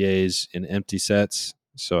OTAs in empty sets,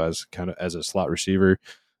 so as a slot receiver.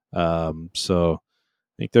 So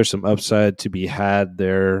I think there's some upside to be had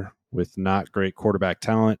there with not great quarterback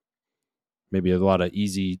talent. Maybe a lot of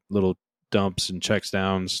easy little dumps and checks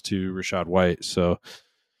downs to Rachaad White. So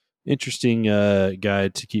interesting guy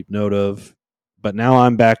to keep note of. But now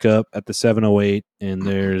I'm back up at the 708, and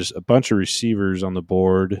there's a bunch of receivers on the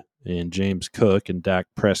board, and James Cook and Dak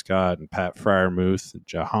Prescott and Pat Freiermuth and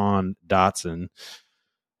Jahan Dotson.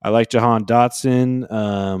 I like Jahan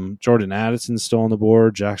Dotson. Jordan Addison's still on the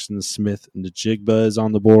board. Jackson Smith and Njigba is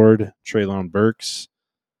on the board. Treylon Burks,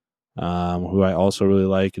 who I also really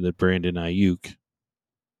like, and then Brandon Ayuk.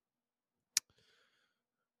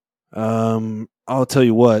 I'll tell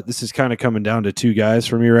you what, this is kind of coming down to two guys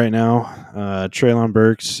for me right now, Treylon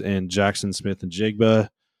Burks and Jackson Smith and Jigba.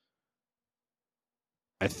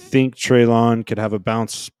 I think Treylon could have a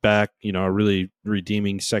bounce back, a really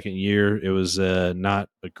redeeming second year. It was not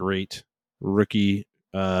a great rookie,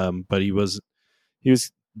 but he was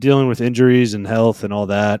dealing with injuries and health and all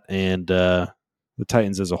that, and the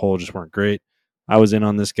Titans as a whole just weren't great. I was in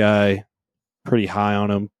on this guy, pretty high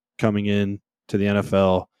on him coming in to the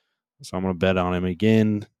NFL, so I'm going to bet on him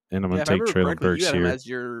again, and I'm going If to I take remember Treylon correctly, you Burks had him here. as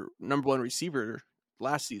your number one receiver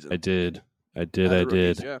last season. I did. Out of the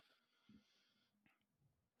rookies, yeah.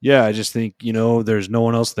 Yeah, I just think there's no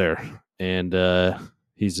one else there, and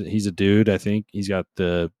he's a dude. I think he's got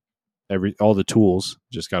all the tools.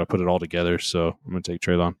 Just got to put it all together. So I'm gonna take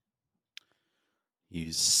Treylon.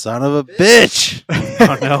 You son of a bitch!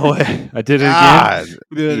 Oh no way! I did it God,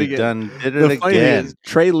 again. you done did The it funny thing again. is,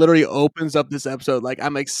 Trey literally opens up this episode like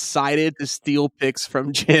I'm excited to steal picks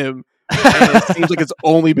from Jim, and it seems like it's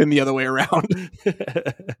only been the other way around.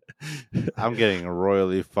 I'm getting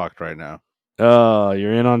royally fucked right now. Oh,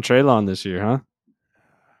 you're in on Treylon this year, huh?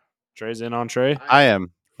 Trey's in on Trey. I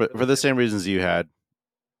am for the same reasons you had.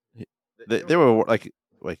 They were like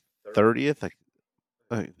 30th, like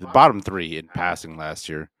the bottom three in passing last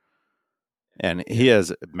year, and he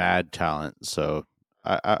has mad talent. So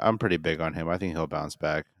I'm pretty big on him. I think he'll bounce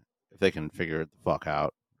back if they can figure the fuck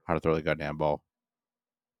out how to throw the goddamn ball.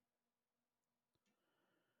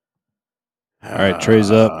 All right,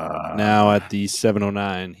 Trey's up now at the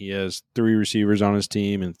 709. He has 3 receivers on his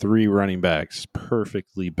team and 3 running backs,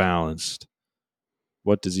 perfectly balanced.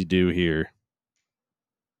 What does he do here?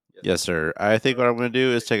 Yes, sir. I think what I'm going to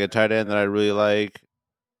do is take a tight end that I really like,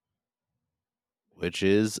 which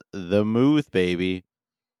is the Muth, baby.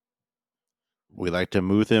 We like to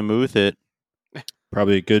Muth it.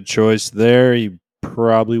 Probably a good choice there. He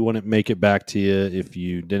probably wouldn't make it back to you if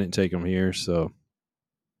you didn't take him here. So,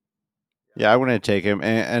 yeah, I want to take him.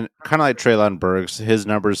 And kind of like Treylon Burks, his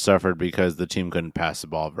numbers suffered because the team couldn't pass the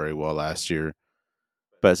ball very well last year.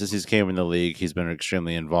 But since he's came in the league, he's been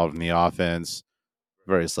extremely involved in the offense.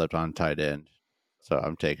 Very slept on tight end. So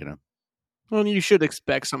I'm taking him. Well, you should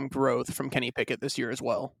expect some growth from Kenny Pickett this year as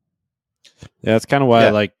well. yeah, that's kind of why I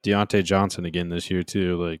like Deontay Johnson again this year,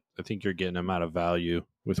 too. Like, I think you're getting him out of value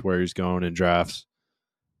with where he's going in drafts.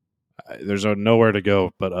 There's nowhere to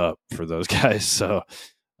go but up for those guys. So,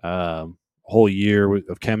 whole year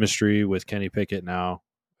of chemistry with Kenny Pickett now,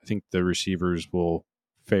 I think the receivers will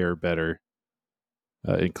fare better,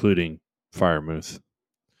 including Firemuth.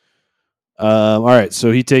 All right,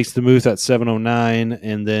 so he takes the Muth at 709,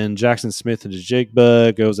 and then Jackson Smith and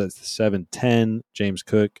Jigba goes at 710, James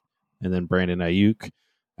Cook, and then Brandon Ayuk.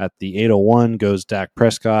 At the 801 goes Dak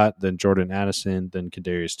Prescott, then Jordan Addison, then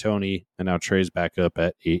Kadarius Toney, and now Trey's back up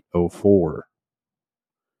at 804.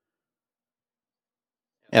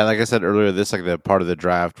 Yeah, like I said earlier, this is like the part of the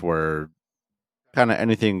draft where kind of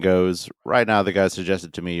anything goes. Right now, the guys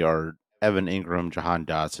suggested to me are Evan Ingram, Jahan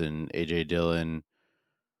Dotson, AJ Dillon,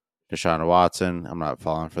 Deshaun Watson. I'm not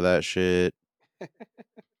falling for that shit.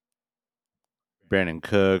 Brandon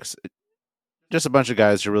Cooks. Just a bunch of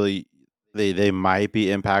guys who really, they might be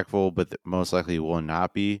impactful, but most likely will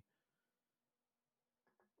not be.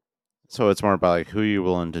 So it's more about like who you're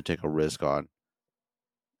willing to take a risk on.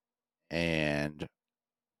 And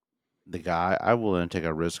the guy I'm willing to take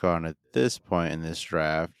a risk on at this point in this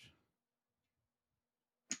draft.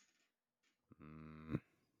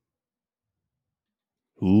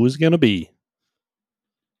 Who is going to be?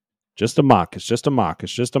 Just a mock. It's just a mock.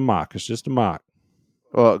 It's just a mock. It's just a mock.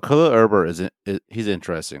 Well, Khalil Herbert he's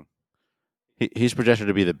interesting. He's projected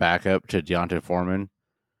to be the backup to Deontay Foreman.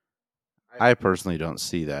 I personally don't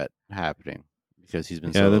see that happening because he's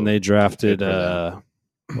been then they drafted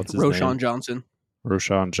what's his Roschon name? Johnson.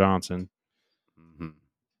 Roschon Johnson. Mm-hmm.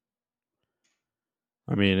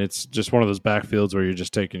 I mean, it's just one of those backfields where you're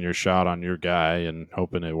just taking your shot on your guy and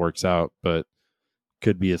hoping it works out, but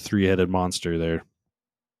could be a 3-headed monster there.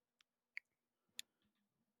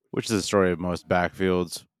 Which is the story of most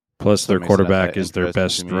backfields. Plus, their quarterback is their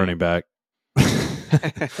best running back.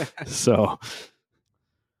 So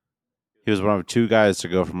he was one of 2 guys to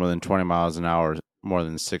go for more than 20 miles an hour more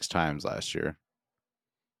than 6 times last year.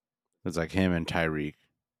 It's like him and Tyreek.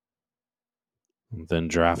 Then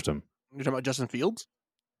draft him. You're talking about Justin Fields?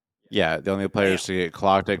 Yeah, the only players to get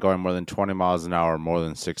clocked at going more than 20 miles an hour more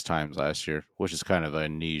than 6 times last year, which is kind of a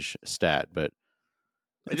niche stat, but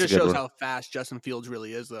it just shows how fast Justin Fields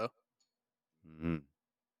really is, though. Mm-hmm.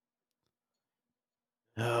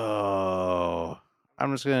 Oh,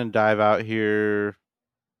 I'm just going to dive out here.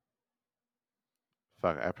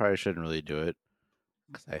 Fuck, I probably shouldn't really do it.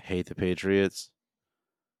 because I hate the Patriots.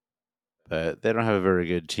 But they don't have a very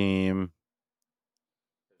good team.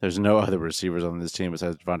 There's no other receivers on this team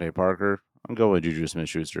besides Devontae Parker. I'm going with Juju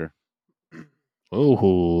Smith-Schuster.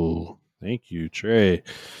 Oh, thank you, Trey.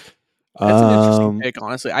 That's an interesting pick,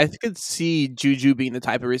 honestly. I could see Juju being the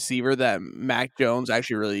type of receiver that Mac Jones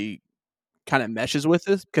actually really kind of meshes with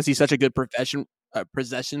this because he's such a good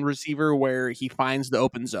possession receiver where he finds the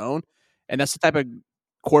open zone, and that's the type of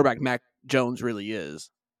quarterback Mac Jones really is.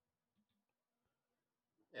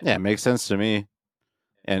 Yeah, it makes sense to me.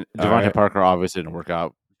 And All Devontae right. Parker obviously didn't work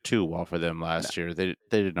out too well for them last year. They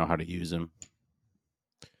didn't know how to use him.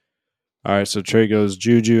 All right, so Trey goes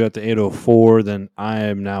Juju at the 804. Then I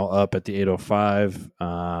am now up at the 805.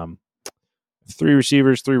 3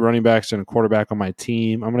 receivers, 3 running backs, and a quarterback on my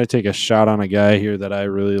team. I'm going to take a shot on a guy here that I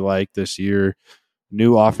really like this year.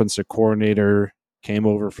 New offensive coordinator, came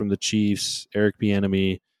over from the Chiefs, Eric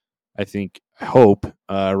Bieniemy. I hope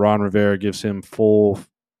Ron Rivera gives him full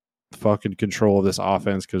fucking control of this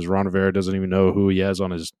offense because Ron Rivera doesn't even know who he has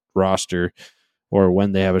on his roster or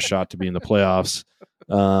when they have a shot to be in the playoffs.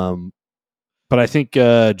 But I think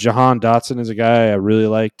Jahan Dotson is a guy I really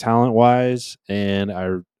like talent-wise, and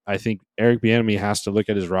I think Eric Bieniemy has to look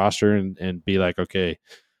at his roster and be like, okay,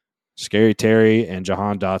 Scary Terry and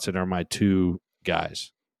Jahan Dotson are my 2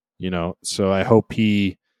 guys, So I hope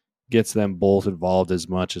he gets them both involved as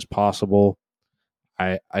much as possible.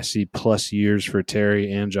 I see plus years for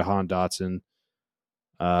Terry and Jahan Dotson,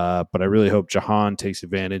 but I really hope Jahan takes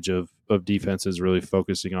advantage of defenses really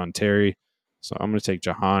focusing on Terry. So I'm going to take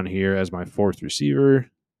Jahan here as my 4th receiver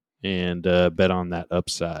and bet on that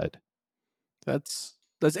upside. That's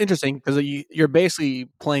interesting because you're basically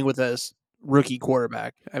playing with a rookie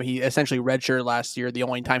quarterback. I mean, he essentially redshirted last year. The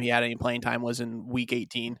only time he had any playing time was in Week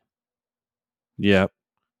 18. Yep.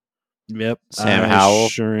 Sam Howell.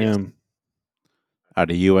 Sure am.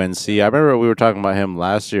 Out of UNC. I remember we were talking about him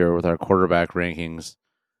last year with our quarterback rankings,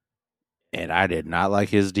 and I did not like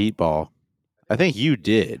his deep ball. I think you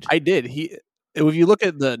did. I did. If you look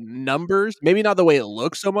at the numbers, maybe not the way it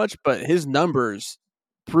looks so much, but his numbers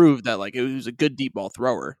prove that like it was a good deep ball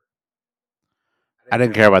thrower. I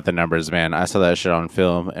didn't care about the numbers, man. I saw that shit on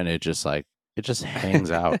film, and it just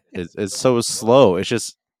hangs out. It's so slow.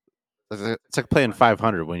 It's like playing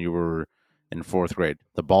 500 when you were in 4th grade.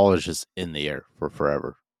 The ball is just in the air for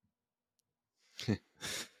forever.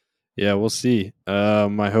 Yeah, we'll see.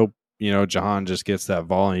 I hope Jahan just gets that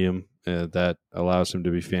volume that allows him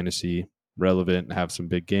to be fantasy relevant and have some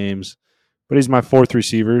big games. But he's my 4th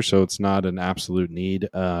receiver, so it's not an absolute need.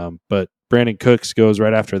 But Brandon Cooks goes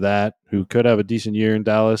right after that, who could have a decent year in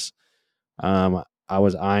Dallas. I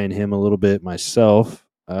was eyeing him a little bit myself.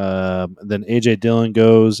 Then A.J. Dillon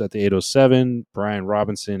goes at the 807, Brian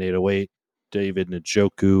Robinson, 808, David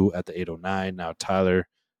Njoku at the 809. Now Tyler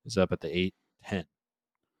is up at the 810.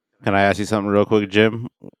 Can I ask you something real quick, Jim?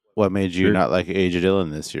 What made you Sure. not like A.J. Dillon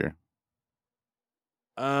this year?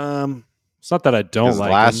 It's not that I don't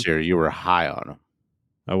like last him. year you were high on him.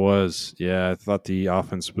 I was. Yeah, I thought the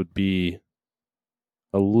offense would be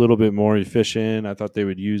a little bit more efficient. I thought they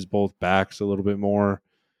would use both backs a little bit more.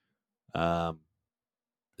 It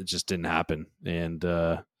just didn't happen. And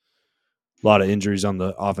a lot of injuries on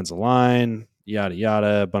the offensive line, yada,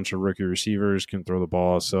 yada. A bunch of rookie receivers can throw the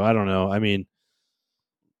ball. So I don't know. I mean,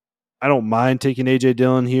 I don't mind taking A.J.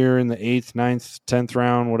 Dillon here in the 8th, 9th, 10th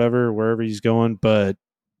round, whatever, wherever he's going. But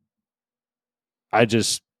I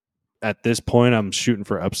just, at this point, I'm shooting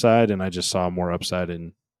for upside, and I just saw more upside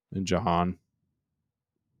in Jahan.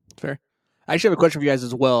 Fair. I actually have a question for you guys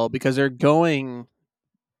as well because they're going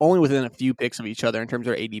only within a few picks of each other in terms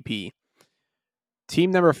of their ADP.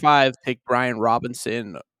 Team number 5 picked Brian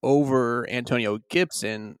Robinson over Antonio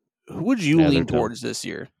Gibson. Who would you lean towards this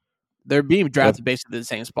year? They're being drafted basically the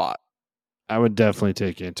same spot. I would definitely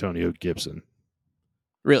take Antonio Gibson.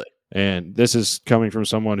 Really? And this is coming from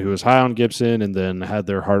someone who was high on Gibson and then had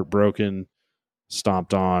their heart broken,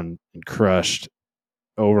 stomped on, and crushed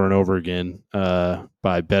over and over again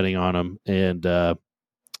by betting on him. And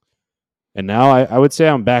now I would say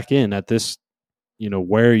I'm back in at this,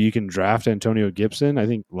 where you can draft Antonio Gibson. I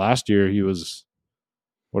think last year he was,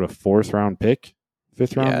 a 4th round pick?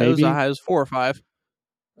 5th round, maybe? It was 4 or 5.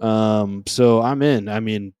 So I'm in. I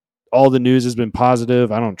mean, all the news has been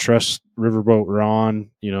positive. I don't trust Riverboat Ron,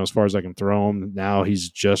 as far as I can throw him. Now he's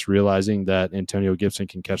just realizing that Antonio Gibson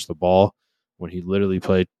can catch the ball when he literally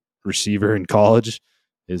played receiver in college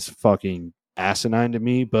is fucking asinine to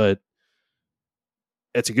me, but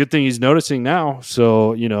it's a good thing he's noticing now.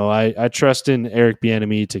 So, I trust in Eric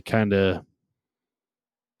Bieniemy to kind of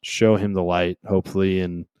show him the light, hopefully,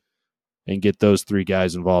 and and get those three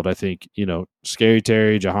guys involved. I think, Scary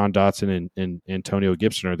Terry, Jahan Dotson, and Antonio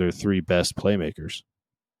Gibson are their three best playmakers.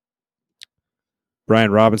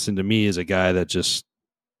 Brian Robinson, to me, is a guy that just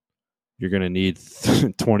you're going to need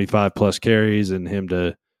 25 plus carries and him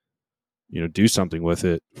to, do something with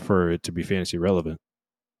it for it to be fantasy relevant.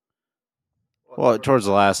 Well, towards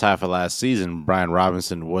the last half of last season, Brian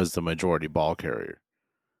Robinson was the majority ball carrier.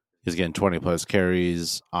 He's getting 20 plus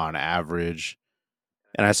carries on average.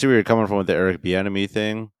 And I see where you're coming from with the Eric Bieniemy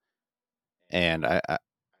thing. And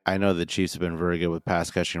I know the Chiefs have been very good with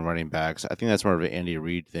pass catching running backs. I think that's more of an Andy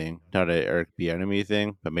Reid thing, not an Eric Bieniemy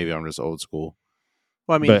thing. But maybe I'm just old school.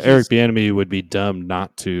 Well, I mean, but Eric Bieniemy would be dumb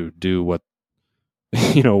not to do what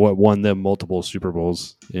what won them multiple Super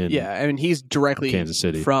Bowls in I mean, he's directly Kansas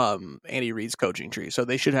City from Andy Reid's coaching tree, so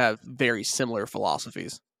they should have very similar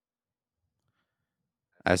philosophies.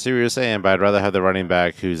 I see what you're saying, but I'd rather have the running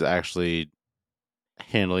back who's actually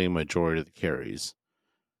handling a majority of the carries.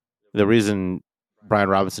 The reason Brian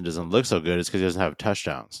Robinson doesn't look so good is because he doesn't have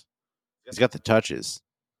touchdowns. He's got the touches,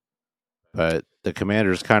 but the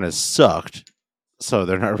Commanders kind of sucked, so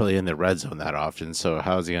they're not really in the red zone that often. So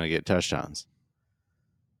how is he going to get touchdowns?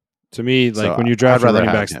 To me, like when you draft running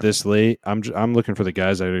backs this late, I'm looking for the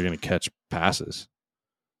guys that are going to catch passes,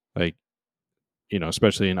 like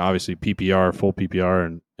especially in obviously PPR, full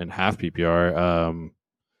PPR, and half PPR.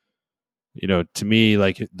 To me,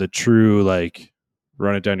 like the true like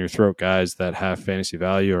run it down your throat guys that have fantasy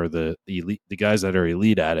value are the elite, the guys that are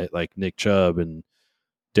elite at it, like Nick Chubb and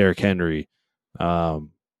Derrick Henry. I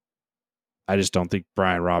just don't think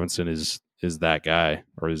Brian Robinson is that guy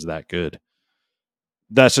or is that good.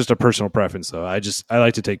 That's just a personal preference, though. I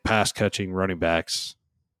like to take pass catching running backs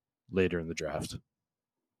later in the draft.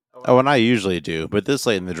 Oh, and I usually do, but this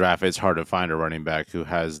late in the draft, it's hard to find a running back who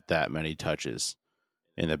has that many touches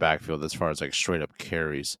in the backfield as far as like straight up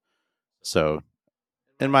carries. So,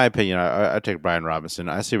 in my opinion, I take Brian Robinson.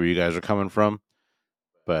 I see where you guys are coming from,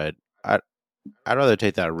 but I'd rather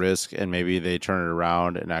take that risk and maybe they turn it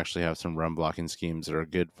around and actually have some run blocking schemes that are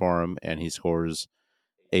good for him, and he scores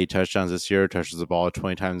 8 touchdowns this year, touches the ball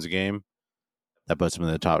 20 times a game. That puts him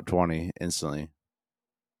in the top 20 instantly.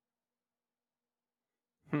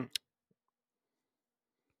 All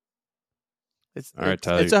right,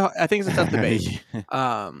 Tyler. I think it's a tough debate.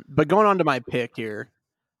 But going on to my pick here,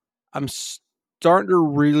 I'm starting to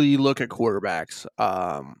really look at quarterbacks.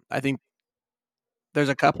 I think there's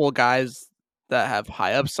a couple of guys that have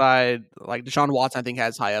high upside, like Deshaun Watson. I think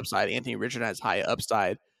has high upside. Anthony Richardson has high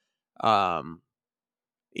upside.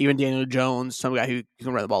 Even Daniel Jones, some guy who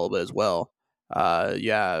can run the ball a little bit as well.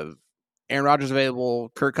 You have Aaron Rodgers available,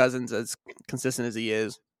 Kirk Cousins as consistent as he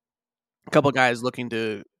is. A couple of guys looking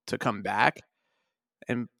to come back,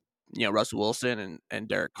 and Russell Wilson and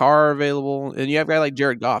Derek Carr are available, and you have a guy like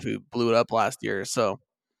Jared Goff who blew it up last year. So,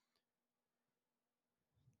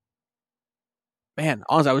 man,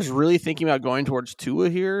 honestly, I was really thinking about going towards Tua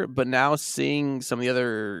here, but now seeing some of the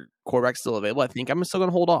other quarterbacks still available, I think I'm still going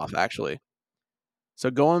to hold off, actually. So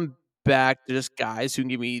going back to just guys who can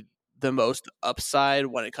give me the most upside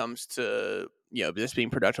when it comes to just being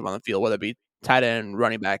productive on the field, whether it be tight end,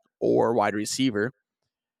 running back, or wide receiver.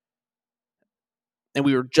 And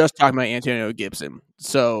we were just talking about Antonio Gibson.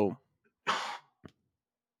 So,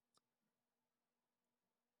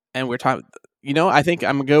 and we're talking, I think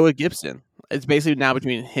I'm going to go with Gibson. It's basically now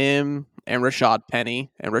between him and Rashad Penny.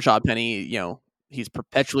 And Rashad Penny, he's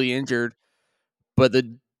perpetually injured, but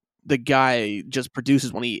the guy just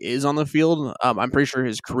produces when he is on the field. I'm pretty sure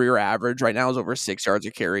his career average right now is over 6 yards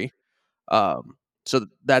a carry. So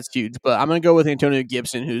that's huge. But I'm going to go with Antonio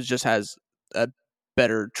Gibson, who just has a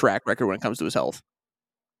better track record when it comes to his health.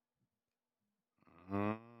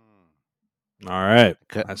 All right.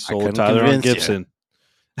 I sold Tyler on Gibson.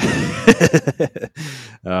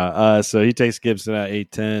 So he takes Gibson at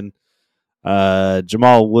 8-10.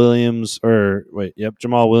 Jamal Williams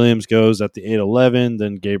goes at the 8-11,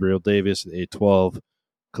 then Gabriel Davis at 8-12,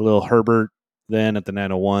 Khalil Herbert then at the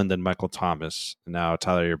 9-01, then Michael Thomas. And now,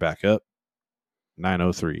 Tyler, you're back up.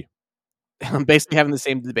 9-03. I'm basically having the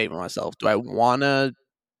same debate with myself. Do I want to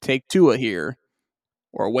take Tua here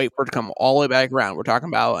or wait for it to come all the way back around? We're talking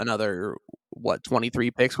about another,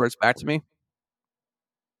 23 picks where it's back to me?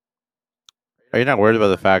 Are you not worried about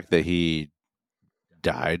the fact that he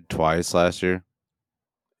died twice last year?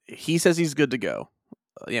 He says he's good to go.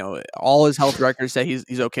 All his health records say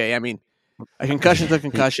he's okay. I mean, a concussion's a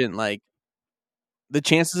concussion. Like, the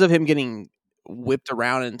chances of him getting whipped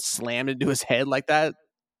around and slammed into his head like that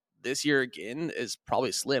this year again is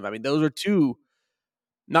probably slim. I mean, those are two,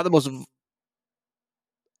 not the most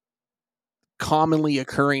commonly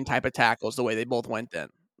occurring type of tackles the way they both went then.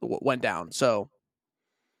 went down. So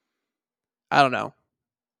I don't know.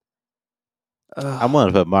 I'm willing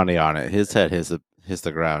to put money on it. His head hits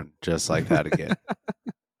the ground just like that again.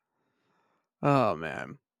 Oh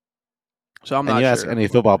man. So I'm And not you ask sure. any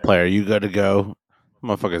football player, "You good to go?"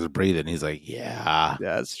 Motherfucker's breathing. He's like, "Yeah,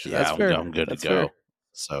 Yeah, that's true. yeah, That's fair. I'm good That's to go." fair.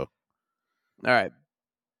 So All right.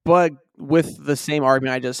 But with the same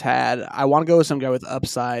argument I just had, I want to go with some guy with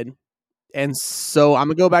upside. And so I'm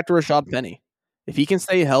gonna go back to Rashad Penny. If he can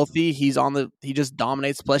stay healthy, he just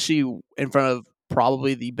dominates, especially in front of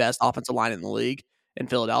probably the best offensive line in the league in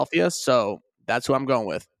Philadelphia. So that's who I'm going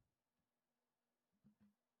with.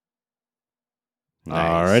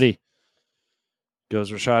 nice. Alrighty. Goes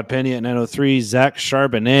Rashad Penny at 903. Zach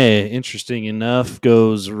Charbonnet, interesting enough,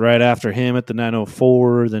 goes right after him at the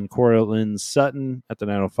 904. Then Cortland Sutton at the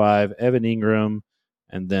 905. Evan Ingram,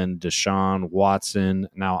 and then Deshaun Watson.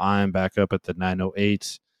 Now I'm back up at the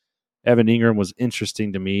 908. Evan Ingram was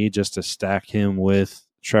interesting to me just to stack him with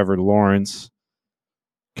Trevor Lawrence.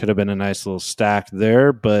 Could have been a nice little stack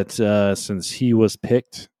there, but since he was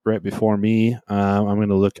picked right before me, I'm going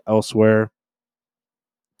to look elsewhere.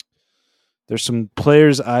 There's some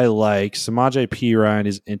players I like. Samaje Perine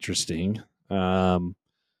is interesting.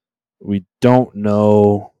 We don't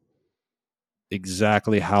know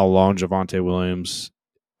exactly how long Javonte Williams,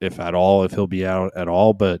 if at all, if he'll be out at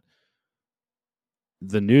all, but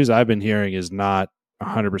the news I've been hearing is not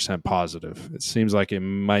 100% positive. It seems like it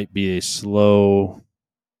might be a slow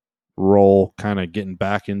roll, kind of getting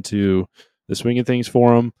back into the swing of things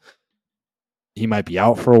for him. He might be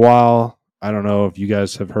out for a while. I don't know if you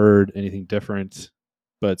guys have heard anything different,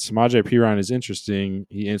 but Samaje Perine is interesting.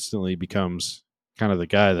 He instantly becomes kind of the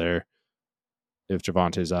guy there if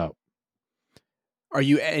Javonte's out. Are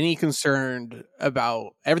you any concerned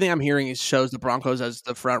about everything I'm hearing? Is shows the Broncos as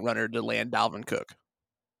the front runner to land Dalvin Cook.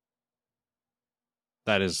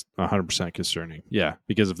 That is 100% concerning. Yeah,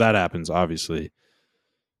 because if that happens, obviously,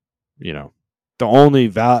 the only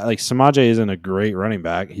like Samaje isn't a great running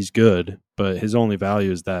back. He's good, but his only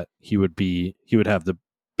value is that he would have the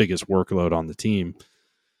biggest workload on the team.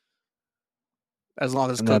 As long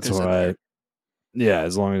as And Cook that's is in why, there. yeah,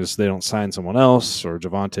 as long as they don't sign someone else or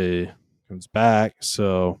Javonte comes back.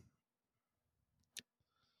 So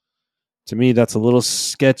to me, that's a little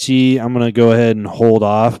sketchy. I'm going to go ahead and hold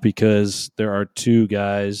off because there are two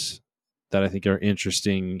guys that I think are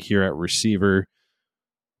interesting here at receiver.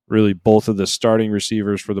 Really, both of the starting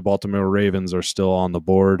receivers for the Baltimore Ravens are still on the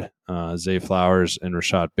board, Zay Flowers and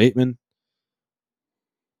Rashad Bateman.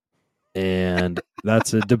 And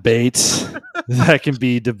that's a debate that can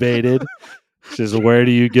be debated. Just where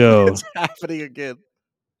do you go? It's happening again.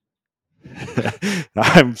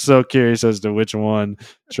 I'm so curious as to which one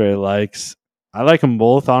Trey likes. I like them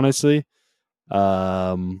both, honestly.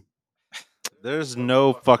 There's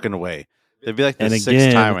no fucking way. It'd be like the And sixth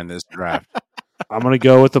again, time in this draft. I'm going to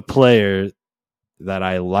go with the player that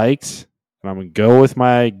I liked, and I'm going to go with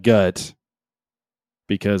my gut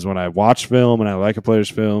because when I watch film and I like a player's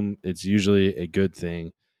film, it's usually a good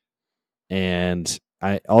thing. And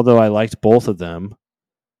although I liked both of them,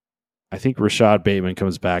 I think Rashad Bateman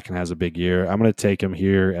comes back and has a big year. I'm going to take him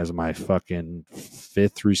here as my fucking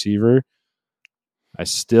fifth receiver. I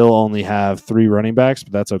still only have 3 running backs,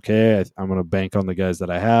 but that's okay. I'm going to bank on the guys that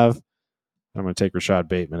I have. I'm going to take Rashad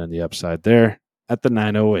Bateman in the upside there at the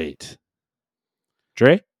 908.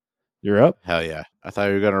 Dre, you're up. Hell yeah. I thought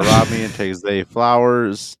you were going to rob me and take Zay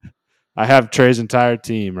Flowers. I have Trey's entire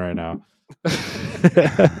team right now.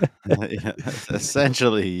 Yeah,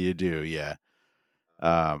 essentially, you do, yeah.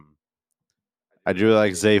 I do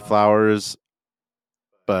like Zay Flowers,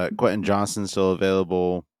 but Quentin Johnston's still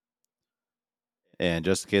available. And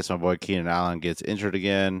just in case my boy Keenan Allen gets injured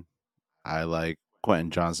again, I like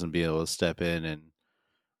Quentin Johnston be able to step in and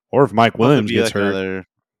or if Mike hopefully Williams be gets like hurt, another.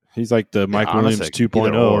 he's like the Mike honestly,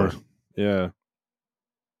 Williams 2.0. Yeah.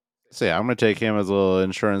 So yeah, I'm gonna take him as a little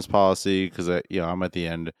insurance policy because I'm at the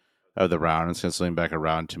end of the round. It's gonna swing back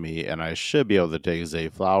around to me, and I should be able to take Zay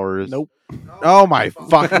Flowers. Nope. Oh my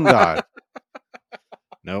fucking god!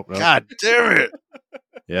 Nope. God damn it!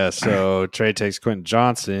 Yeah, so Trey takes Quentin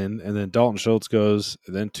Johnson, and then Dalton Schultz goes,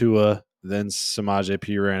 then Tua, then Samaje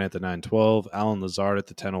Perine at the 912, Alan Lazard at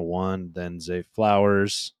the 1001, then Zay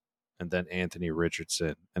Flowers, and then Anthony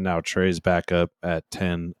Richardson. And now Trey's back up at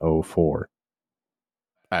 1004.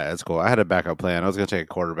 All right, that's cool. I had a backup plan. I was gonna take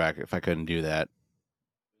a quarterback if I couldn't do that.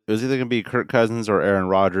 It was either gonna be Kirk Cousins or Aaron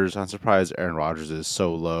Rodgers. I'm surprised Aaron Rodgers is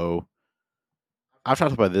so low. I've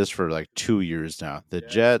talked about this for like 2 years now. The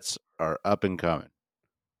Jets are up and coming.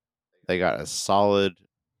 They got a solid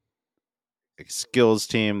skills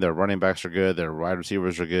team. Their running backs are good. Their wide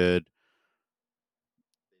receivers are good.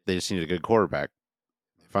 They just need a good quarterback.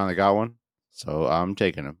 They finally got one, so I'm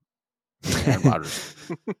taking him. Aaron Rodgers.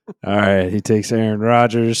 All right, he takes Aaron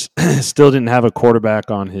Rodgers. Still didn't have a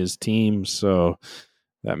quarterback on his team, so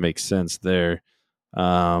that makes sense there.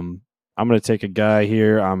 I'm going to take a guy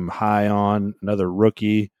here I'm high on, another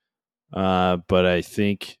rookie, but I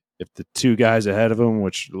think if the two guys ahead of him,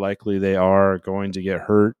 which likely they are going to get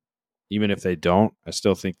hurt, even if they don't, I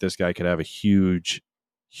still think this guy could have a huge,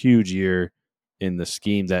 huge year in the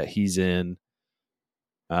scheme that he's in.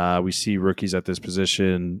 We see rookies at this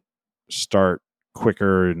position start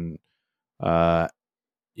quicker and a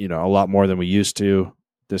lot more than we used to.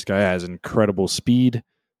 This guy has incredible speed.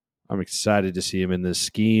 I'm excited to see him in this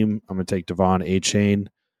scheme. I'm going to take Devon A-Chain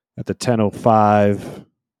at the 10:05.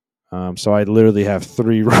 So I literally have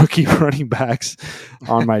 3 rookie running backs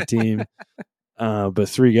on my team, but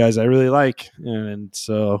 3 guys I really like. And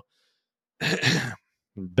so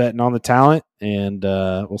betting on the talent, and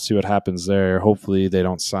we'll see what happens there. Hopefully they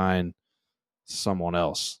don't sign someone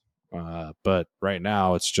else. But right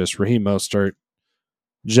now it's just Raheem Mostert,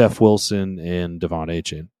 Jeff Wilson, and Devon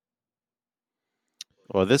A-Chain.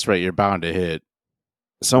 Well, at this rate, you're bound to hit.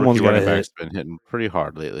 Someone's got to hit. Back's been hitting pretty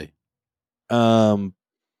hard lately. So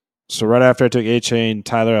right after I took A-Chain,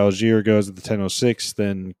 Tyler Algier goes at the 10:06.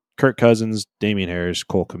 Then Kirk Cousins, Damian Harris,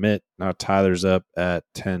 Cole Kmet. Now Tyler's up at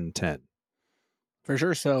 10:10. For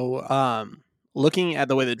sure. So looking at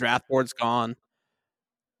the way the draft board's gone,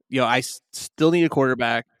 I still need a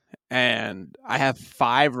quarterback, and I have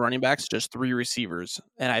 5 running backs, just 3 receivers,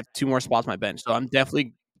 and I have 2 more spots on my bench. So I'm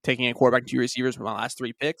definitely taking a quarterback and 2 receivers for my last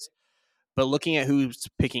 3 picks. But looking at who's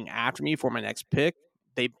picking after me for my next pick,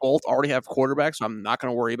 they both already have quarterbacks, so I'm not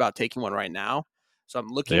going to worry about taking one right now. So I'm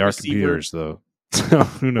looking They at are receivers. computers, though. So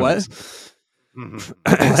who knows? What?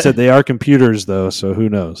 I said they are computers, though, so who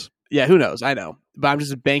knows? Yeah, who knows? I know. But I'm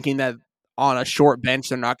just banking that on a short bench,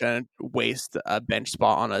 they're not going to waste a bench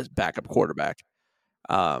spot on a backup quarterback.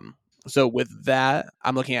 So with that,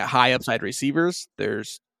 I'm looking at high upside receivers.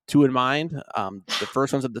 There's 2 in mind. The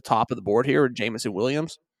first one's at the top of the board here, Jameson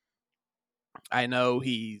Williams. I know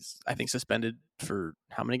he's, suspended for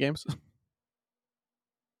how many games?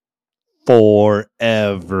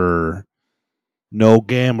 Forever. No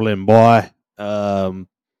gambling, boy.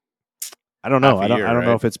 I don't know. I don't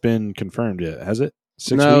know if it's been confirmed yet. Has it?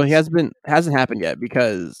 6 No, weeks? he hasn't happened yet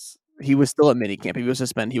because he was still at minicamp. If he was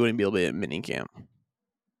suspended, he wouldn't be able to be at minicamp.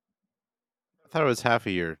 I thought it was half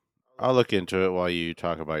a year. I'll look into it while you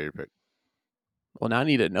talk about your pick. Well, now I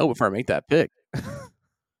need to know before I make that pick.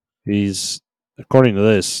 He's, according to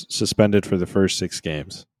this, suspended for the first 6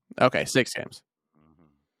 games. Okay, 6 games.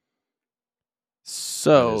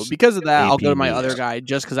 So because of that, I'll go to my other guy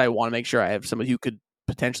just because I want to make sure I have somebody who could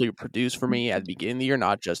potentially produce for me at the beginning of the year,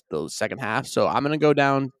 not just the second half. So I'm going to go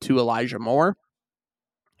down to Elijah Moore.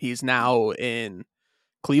 He's now in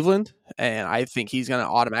Cleveland, and I think he's going to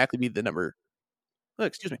automatically be the number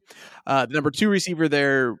 2 receiver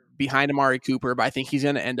there behind Amari Cooper, but I think he's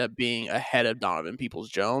going to end up being ahead of Donovan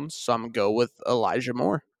Peoples-Jones. So I'm going to go with Elijah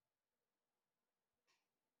Moore.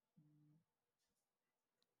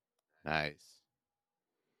 Nice.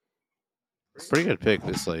 Pretty good pick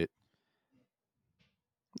this late.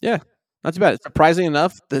 Yeah, not too bad. Surprisingly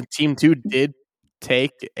enough, the team 2 did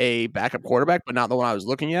take a backup quarterback, but not the one I was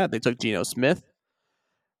looking at. They took Geno Smith.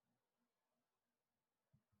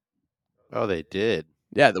 Oh, they did.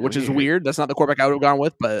 Yeah, which is weird. That's not the quarterback I would have gone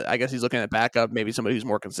with, but I guess he's looking at backup, maybe somebody who's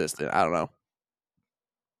more consistent. I don't know.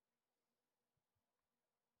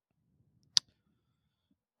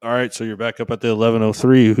 All right, so you're back up at the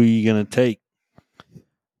 11:03. Who are you going to take?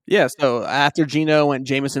 Yeah, so after Geno went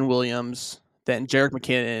Jameson Williams, then Jerick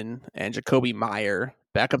McKinnon and Jacoby Meyer.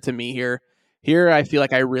 Back up to me here. Here, I feel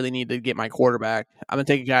like I really need to get my quarterback. I'm going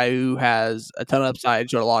to take a guy who has a ton of upside,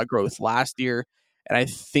 showed a lot of growth last year, and I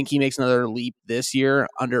think he makes another leap this year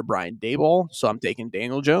under Brian Daboll, so I'm taking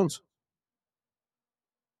Daniel Jones.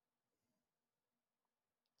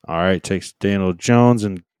 All right, takes Daniel Jones,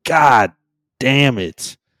 and God damn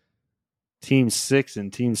it. Team 6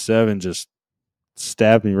 and Team 7 just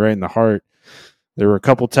stabbed me right in the heart. There were a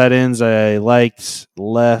couple tight ends I liked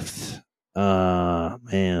left.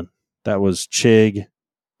 Man, that was Chig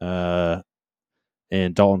and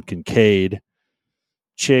Dalton Kincaid.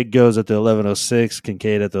 Chig goes at the 11:06,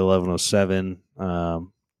 Kincaid at the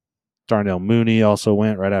 11:07. Darnell Mooney also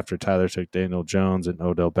went right after Tyler took Daniel Jones and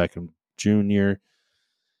Odell Beckham Jr.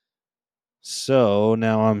 So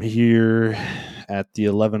now I'm here at the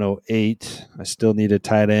 11:08. I still need a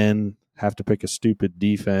tight end. Have to pick a stupid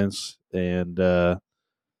defense and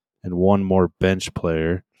one more bench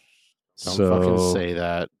player. Don't fucking say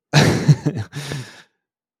that.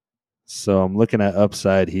 So I'm looking at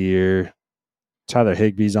upside here. Tyler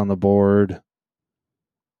Higbee's on the board.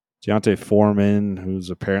 Deontay Foreman, who's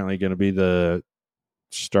apparently going to be the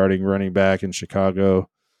starting running back in Chicago.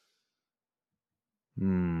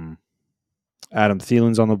 Adam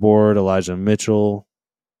Thielen's on the board. Elijah Mitchell,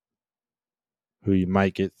 who you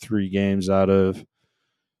might get 3 games out of.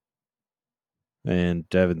 And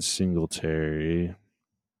Devin Singletary.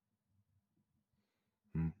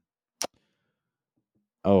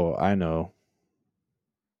 Oh, I know.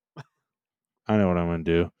 I know what I'm going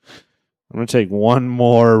to do. I'm going to take one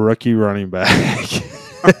more rookie running back.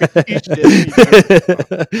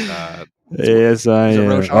 Yes, I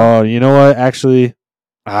am. Oh, you know what? Actually,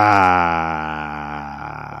 I'm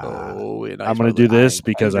going to do this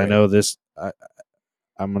because I know this.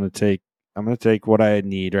 I'm going to take what I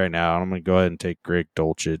need right now. I'm going to go ahead and take Greg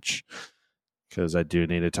Dulcich because I do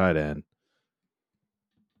need a tight end.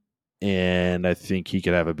 And I think he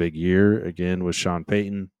could have a big year again with Sean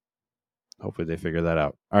Payton. Hopefully they figure that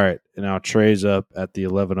out. All right. And now Trey's up at the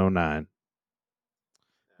 1109.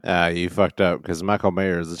 You fucked up because Michael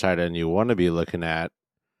Mayer is the tight end you want to be looking at.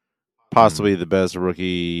 Possibly the best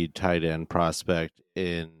rookie tight end prospect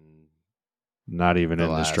in not even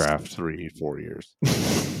in this draft. 3-4 years.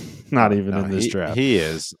 Not even in this draft. He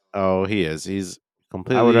is. Oh, he is. He's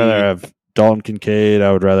completely. I would rather have Dalton Kincaid.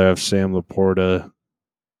 I would rather have Sam Laporta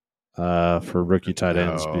for rookie tight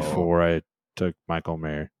ends before I took Michael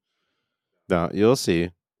Mayer. No, you'll see.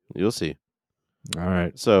 You'll see. All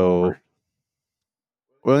right. So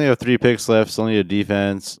we only have 3 picks left. It's only a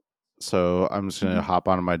defense. So I'm just going to hop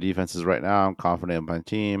onto my defenses right now. I'm confident in my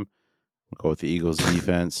team. I'll go with the Eagles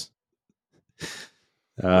defense.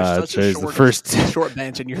 Such a short, the first short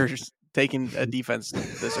bench, and you're just taking a defense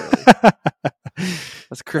this early.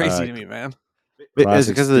 That's crazy to me, man. It's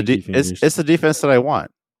because of it's the defense that I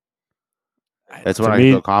want. That's when I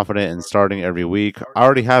feel confident in starting every week. I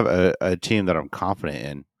already have a team that I'm confident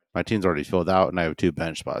in. My team's already filled out, and I have 2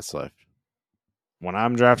 bench spots left. When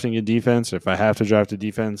I'm drafting a defense, if I have to draft a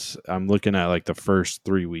defense, I'm looking at like the first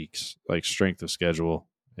 3 weeks, like strength of schedule,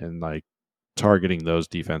 and like targeting those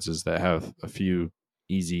defenses that have a few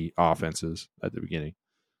easy offenses at the beginning.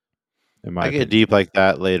 I get deep like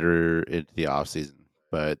that later into the offseason,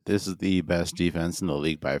 but this is the best defense in the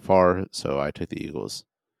league by far, so I took the Eagles.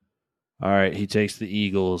 All right, he takes the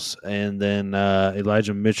Eagles, and then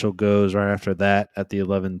Elijah Mitchell goes right after that at the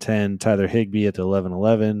 11-10. Tyler Higbee at the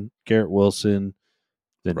 11-11. Garrett Wilson.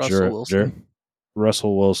 Then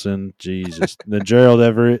Russell Wilson. Jesus. Then Gerald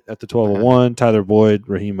Everett at the 12-01. Tyler Boyd.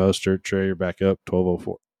 Raheem Mostert. Trey, you're back up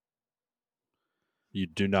 12-04. You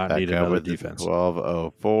do not need another defense.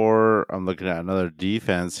 12-04. I'm looking at another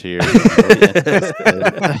defense here.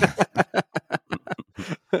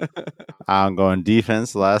 I'm going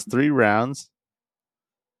defense the last 3 rounds.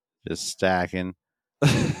 Just stacking.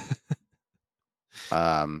 It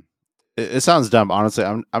sounds dumb. Honestly,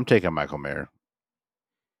 I'm taking Michael Mayer.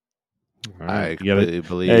 All right. You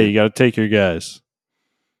got to take your guys.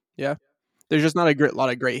 Yeah. There's just not a lot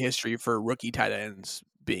of great history for rookie tight ends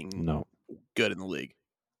being good in the league.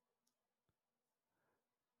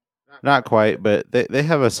 Not quite, but they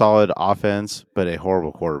have a solid offense, but a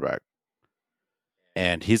horrible quarterback.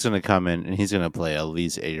 And he's going to come in and he's going to play at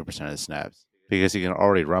least 80% of the snaps because he can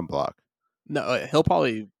already run block. No, he'll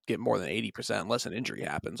probably get more than 80% unless an injury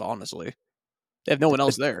happens, honestly. They have no one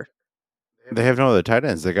else there. They have no other tight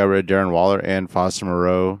ends. They got rid of Darren Waller and Foster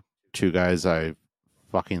Moreau, 2 guys I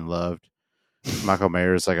fucking loved. Michael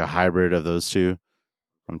Mayer is like a hybrid of those 2.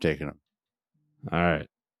 I'm taking him. All right.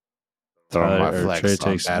 Throwing my flex Trey on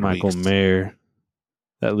takes bad Michael weeks. Mayer.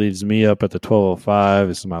 That leaves me up at the 12-05.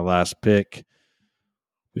 This is my last pick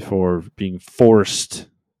before being forced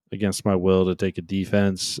against my will to take a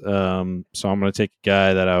defense. So I'm going to take a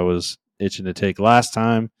guy that I was itching to take last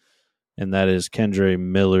time, and that is Kendre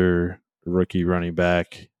Miller, rookie running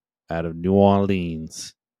back out of New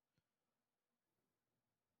Orleans.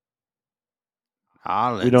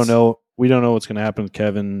 We don't know what's going to happen with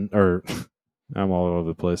Kevin, or I'm all over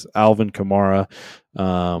the place. Alvin Kamara,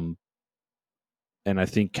 and I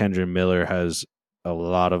think Kendre Miller has a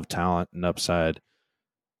lot of talent and upside.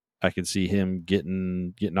 I can see him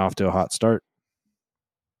getting off to a hot start,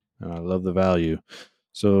 and I love the value.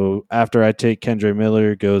 So after I take Kendre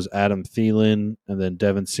Miller, goes Adam Thielen, and then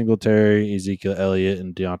Devin Singletary, Ezekiel Elliott,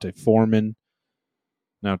 and Deontay Foreman.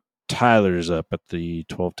 Now Tyler's up at the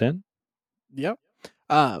 12-10. Yep.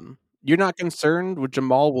 You're not concerned with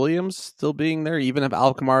Jamal Williams still being there, even if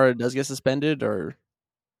Alvin Kamara does get suspended, or?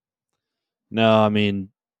 No, I mean,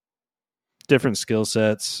 different skill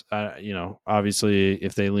sets. Obviously,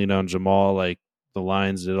 if they lean on Jamal like the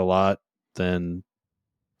Lions did a lot, then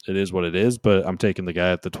it is what it is. But I'm taking the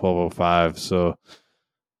guy at the 1205, so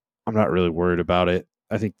I'm not really worried about it.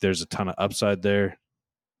 I think there's a ton of upside there,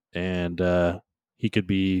 and he could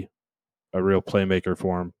be a real playmaker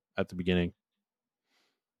for him at the beginning.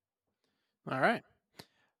 All right.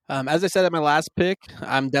 As I said at my last pick,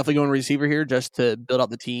 I'm definitely going receiver here just to build out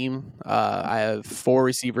the team. I have 4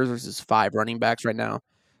 receivers versus 5 running backs right now.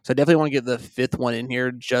 So I definitely want to get the 5th one in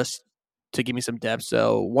here just to give me some depth.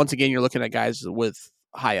 So once again, you're looking at guys with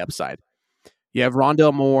high upside. You have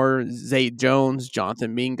Rondell Moore, Zay Jones,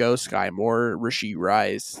 Jonathan Mingo, Sky Moore, Rasheed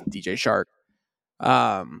Rice, DJ Shark. Those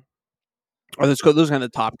are kind of the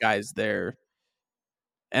top guys there.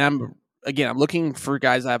 And I'm looking for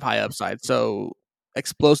guys that have high upside. So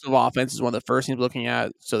explosive offense is one of the first things I'm looking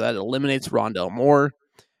at. So that eliminates Rondell Moore.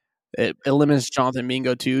 It eliminates Jonathan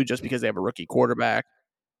Mingo too, just because they have a rookie quarterback.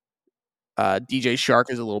 DJ Shark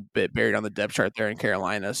is a little bit buried on the depth chart there in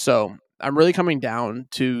Carolina. So I'm really coming down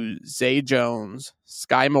to Zay Jones,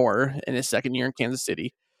 Sky Moore in his second year in Kansas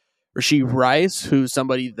City, Rasheed Rice, who's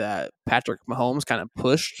somebody that Patrick Mahomes kind of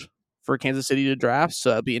pushed for Kansas City to draft.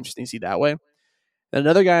 So it'll be interesting to see that way.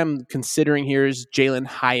 Another guy I'm considering here is Jalen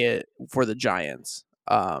Hyatt for the Giants.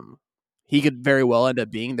 He could very well end up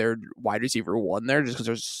being their wide receiver 1 there just because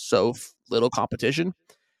there's so little competition.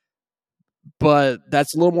 But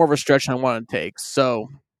that's a little more of a stretch than I want to take. So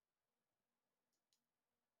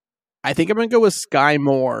I think I'm going to go with Sky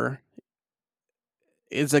Moore.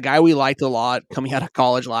 It's a guy we liked a lot coming out of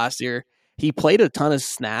college last year. He played a ton of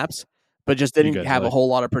snaps, but just didn't have a whole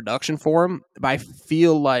lot of production for him. But I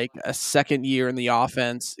feel like a second year in the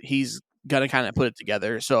offense, he's going to kind of put it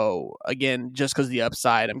together. So, again, just because of the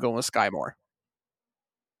upside, I'm going with Sky Moore.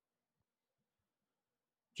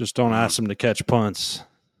 Just don't ask him to catch punts.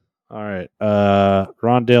 All right.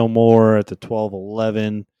 Rondell Moore at the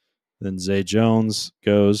 12-11. Then Zay Jones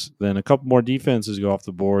goes. Then a couple more defenses go off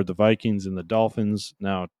the board. The Vikings and the Dolphins.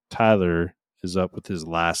 Now Tyler is up with his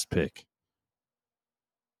last pick.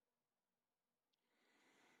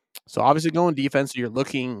 So obviously going defense, you're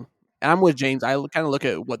looking – and I'm with James. I kind of look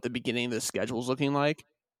at what the beginning of the schedule is looking like.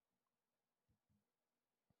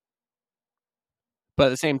 But at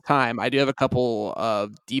the same time, I do have a couple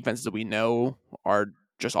of defenses that we know are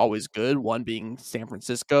just always good. One being San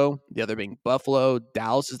Francisco, the other being Buffalo.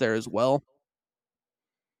 Dallas is there as well.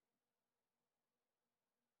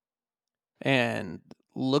 And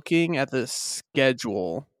looking at the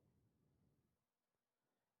schedule,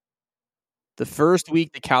 the first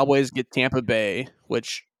week the Cowboys get Tampa Bay,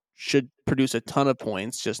 which should produce a ton of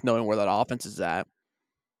points just knowing where that offense is at.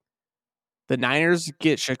 The Niners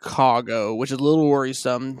get Chicago, which is a little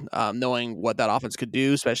worrisome, knowing what that offense could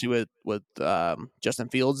do, especially with Justin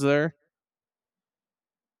Fields there.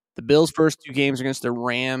 The Bills' first 2 games are against the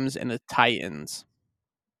Rams and the Titans.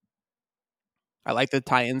 I like the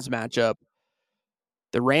Titans matchup.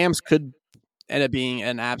 The Rams could end up being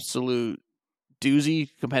an absolute doozy,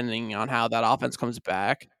 depending on how that offense comes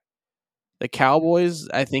back. The Cowboys,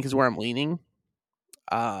 I think, is where I'm leaning.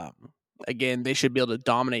 Again, they should be able to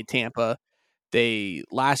dominate Tampa. They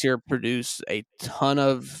last year produced a ton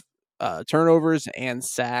of turnovers and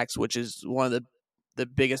sacks, which is one of the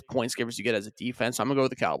biggest points givers you get as a defense. So I'm going to go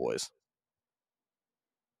with the Cowboys.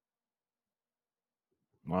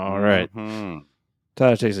 All right.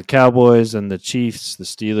 Tyler takes the Cowboys, and the Chiefs, the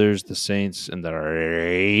Steelers, the Saints, and the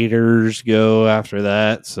Raiders go after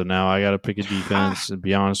that. So now I got to pick a defense. And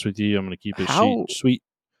be honest with you, I'm going to keep it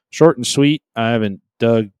short and sweet. I haven't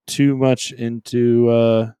dug too much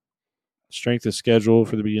into strength of schedule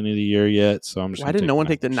for the beginning of the year yet. So I'm just. Why did no one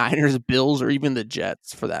take the Niners, Bills, or even the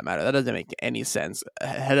Jets for that matter? That doesn't make any sense.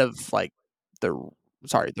 Ahead of the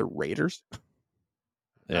Raiders.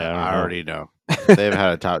 Yeah, I already know. They've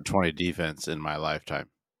had a top 20 defense in my lifetime.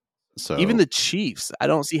 So even the Chiefs, I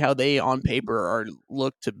don't see how they on paper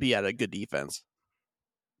look to be at a good defense.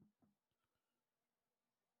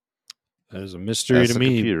 That is a mystery to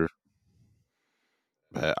me. Computer.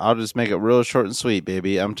 But I'll just make it real short and sweet,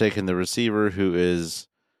 baby. I'm taking the receiver who is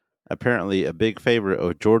apparently a big favorite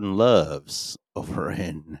of Jordan Love's over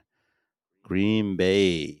in Green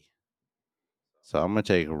Bay. So I'm going to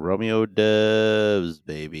take Romeo Doubs,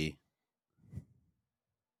 baby.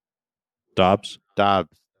 Dobbs.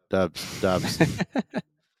 Who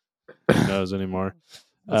knows anymore?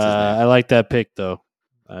 I like that pick, though.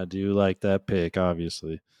 I do like that pick,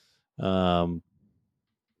 obviously. Not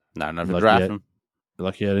enough to draft him.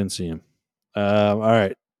 Lucky I didn't see him. All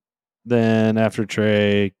right. Then after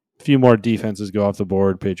Trey, a few more defenses go off the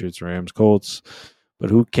board. Patriots, Rams, Colts. But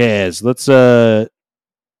who cares? Let's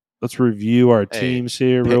review our teams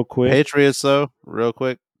here real quick. Patriots, though, real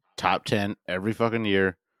quick. Top 10 every fucking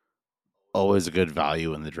year. always a good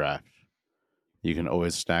value in the draft. You can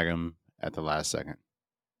always snag them at the last second.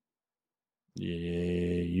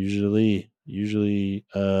 Yeah, usually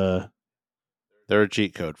They're a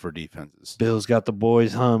cheat code for defenses. Bill's got the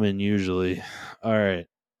boys humming usually. All right.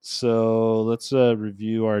 So let's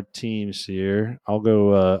review our teams here. I'll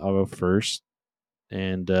go first.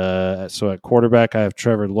 And so at quarterback I have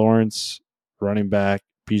Trevor Lawrence, running back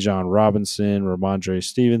Bijan Robinson, Ramondre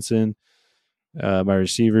Stevenson. My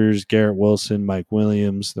receivers Garrett Wilson, Mike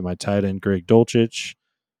Williams, then my tight end Greg Dulcich.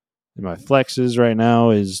 And my flexes right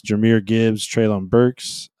now is Jameer Gibbs, Traylon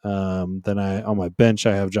Burks. Then on my bench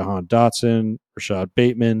I have Jahan Dotson, Rashad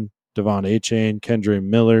Bateman, Devon Achane, Kendre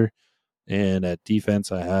Miller, and at defense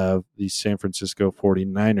I have the San Francisco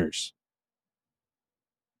 49ers.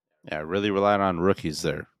 Yeah, really relying on rookies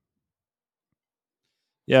there.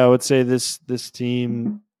 Yeah, I would say this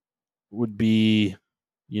team would be,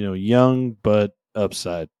 young but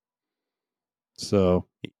upside. So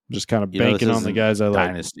just kind of banking on the guys I like.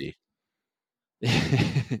 Dynasty.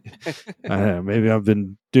 I don't know. Maybe I've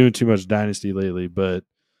been doing too much dynasty lately, but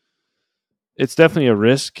it's definitely a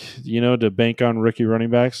risk, to bank on rookie running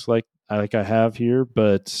backs like I have here.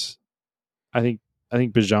 But I think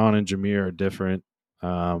Bijan and Jameer are different.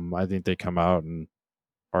 I think they come out and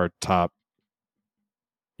are top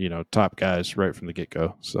guys right from the get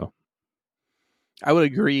go. So I would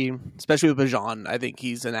agree, especially with Bijan. I think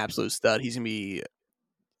he's an absolute stud. He's gonna be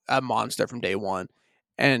a monster from day one,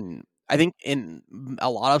 and I think in a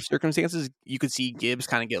lot of circumstances, you could see Gibbs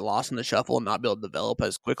kind of get lost in the shuffle and not be able to develop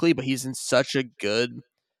as quickly, but he's in such a good,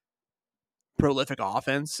 prolific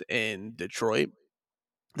offense in Detroit.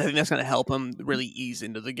 I think that's going to help him really ease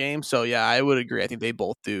into the game. So, yeah, I would agree. I think they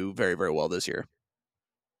both do very, very well this year.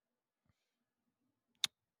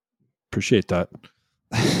 Appreciate that.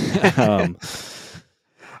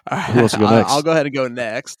 Who else go next? I'll go ahead and go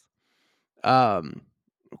next.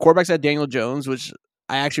 Quarterbacks had Daniel Jones, which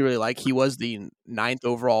I actually really like. He was the 9th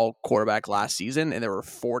overall quarterback last season, and there were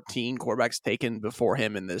 14 quarterbacks taken before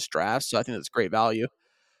him in this draft. So I think that's great value.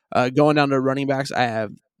 Going down to running backs, I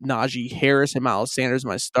have Najee Harris and Miles Sanders,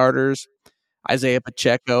 my starters. Isaiah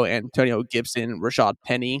Pacheco, Antonio Gibson, Rashad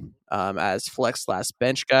Penny as flex /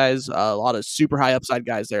 bench guys. A lot of super high upside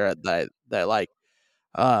guys there that I like.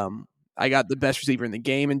 I got the best receiver in the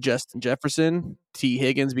game in Justin Jefferson. T.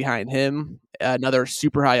 Higgins behind him. Another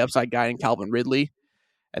super high upside guy in Calvin Ridley.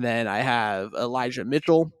 And then I have Elijah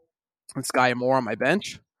Mitchell and Sky Moore on my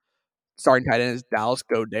bench. Starting tight end is Dallas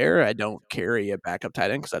Goedert. I don't carry a backup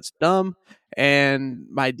tight end because that's dumb. And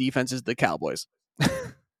my defense is the Cowboys.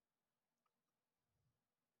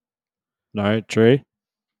 All right, Trey.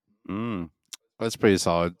 That's pretty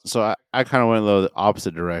solid. So I kind of went a little the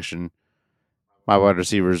opposite direction. My wide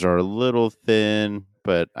receivers are a little thin,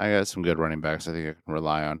 but I got some good running backs I think I can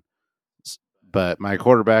rely on. But my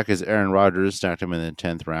quarterback is Aaron Rodgers. Stacked him in the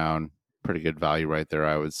 10th round. Pretty good value right there,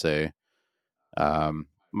 I would say.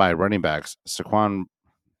 My running backs, Saquon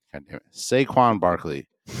Barkley.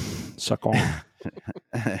 Saquon.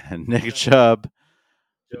 Nick Chubb,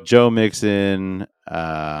 Joe Mixon.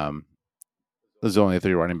 Those are only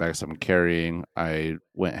 3 running backs I'm carrying. I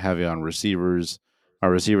went heavy on receivers. My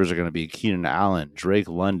receivers are going to be Keenan Allen, Drake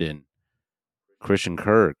London, Christian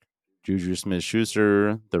Kirk, Juju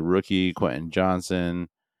Smith-Schuster, the rookie Quentin Johnson,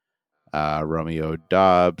 Romeo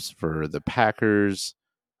Doubs for the Packers.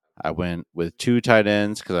 I went with 2 tight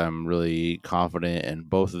ends because I'm really confident in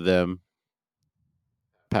both of them.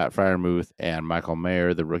 Pat Freiermuth and Michael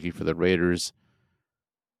Mayer, the rookie for the Raiders.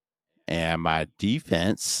 And my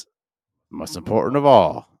defense, most important of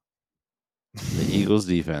all, the Eagles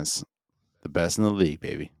defense. The best in the league,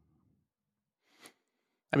 baby.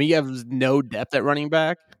 I mean, you have no depth at running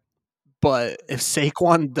back, but if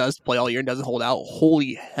Saquon does play all year and doesn't hold out,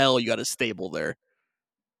 holy hell, you got a stable there.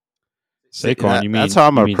 Saquon, you mean? That's how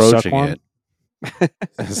I'm approaching Saquon? it.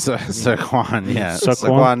 Saquon, yeah.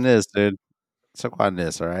 Saquon this, dude. Saquon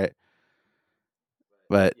this, all right?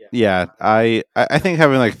 But, yeah, I think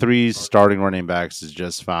having like 3 starting running backs is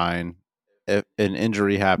just fine. If an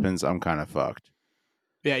injury happens, I'm kind of fucked.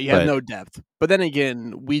 Yeah, you have no depth. But then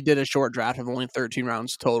again, we did a short draft of only 13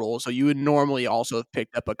 rounds total, so you would normally also have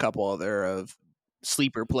picked up a couple other of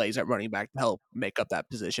sleeper plays at running back to help make up that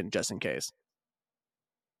position just in case.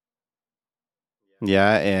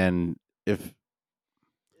 Yeah, and if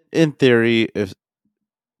in theory, if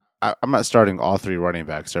I'm not starting all 3 running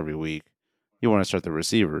backs every week, you want to start the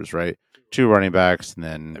receivers, right? 2 running backs, and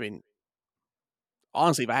then I mean,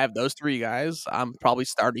 honestly, if I have those 3 guys, I'm probably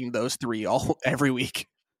starting those 3 every week.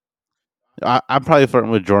 I'm probably flirting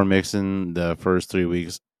with Jordan Mixon the first 3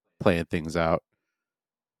 weeks, playing things out,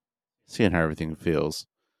 seeing how everything feels.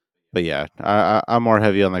 But yeah, I'm more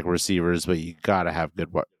heavy on like receivers, but you gotta have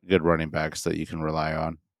good running backs that you can rely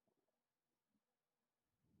on.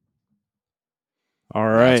 All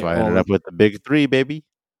That's right. why I ended up with the big three, baby.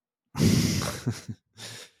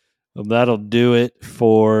 Well, that'll do it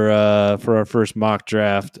for our first mock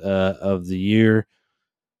draft of the year.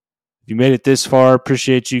 If you made it this far,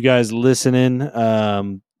 appreciate you guys listening.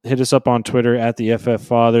 Hit us up on Twitter at the FF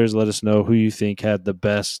Fathers. Let us know who you think had the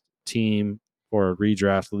best team for a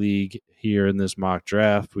redraft league here in this mock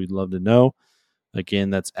draft. We'd love to know. Again,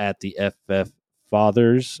 that's at the FF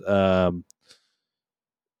Fathers.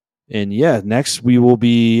 And yeah, next we will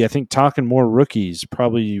be, I think, talking more rookies,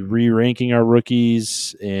 probably re-ranking our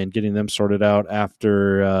rookies and getting them sorted out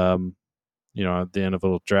after, the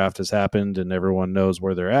NFL draft has happened and everyone knows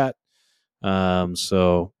where they're at.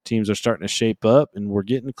 So teams are starting to shape up and we're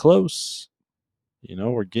getting close.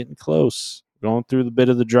 We're getting close. Going through the bit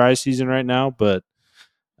of the dry season right now, but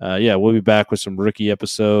we'll be back with some rookie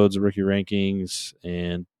episodes, rookie rankings,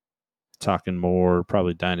 and talking more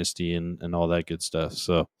probably dynasty and all that good stuff.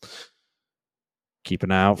 So keep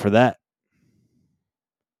an eye out for that.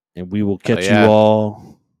 And we will catch you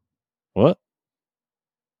all. What?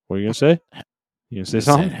 What are you going to say? You going to say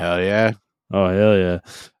something? Hell yeah. Oh, hell yeah.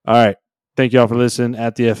 All right. Thank you all for listening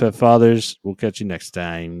at the FF Fathers. We'll catch you next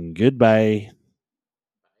time. Goodbye.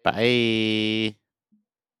 Bye.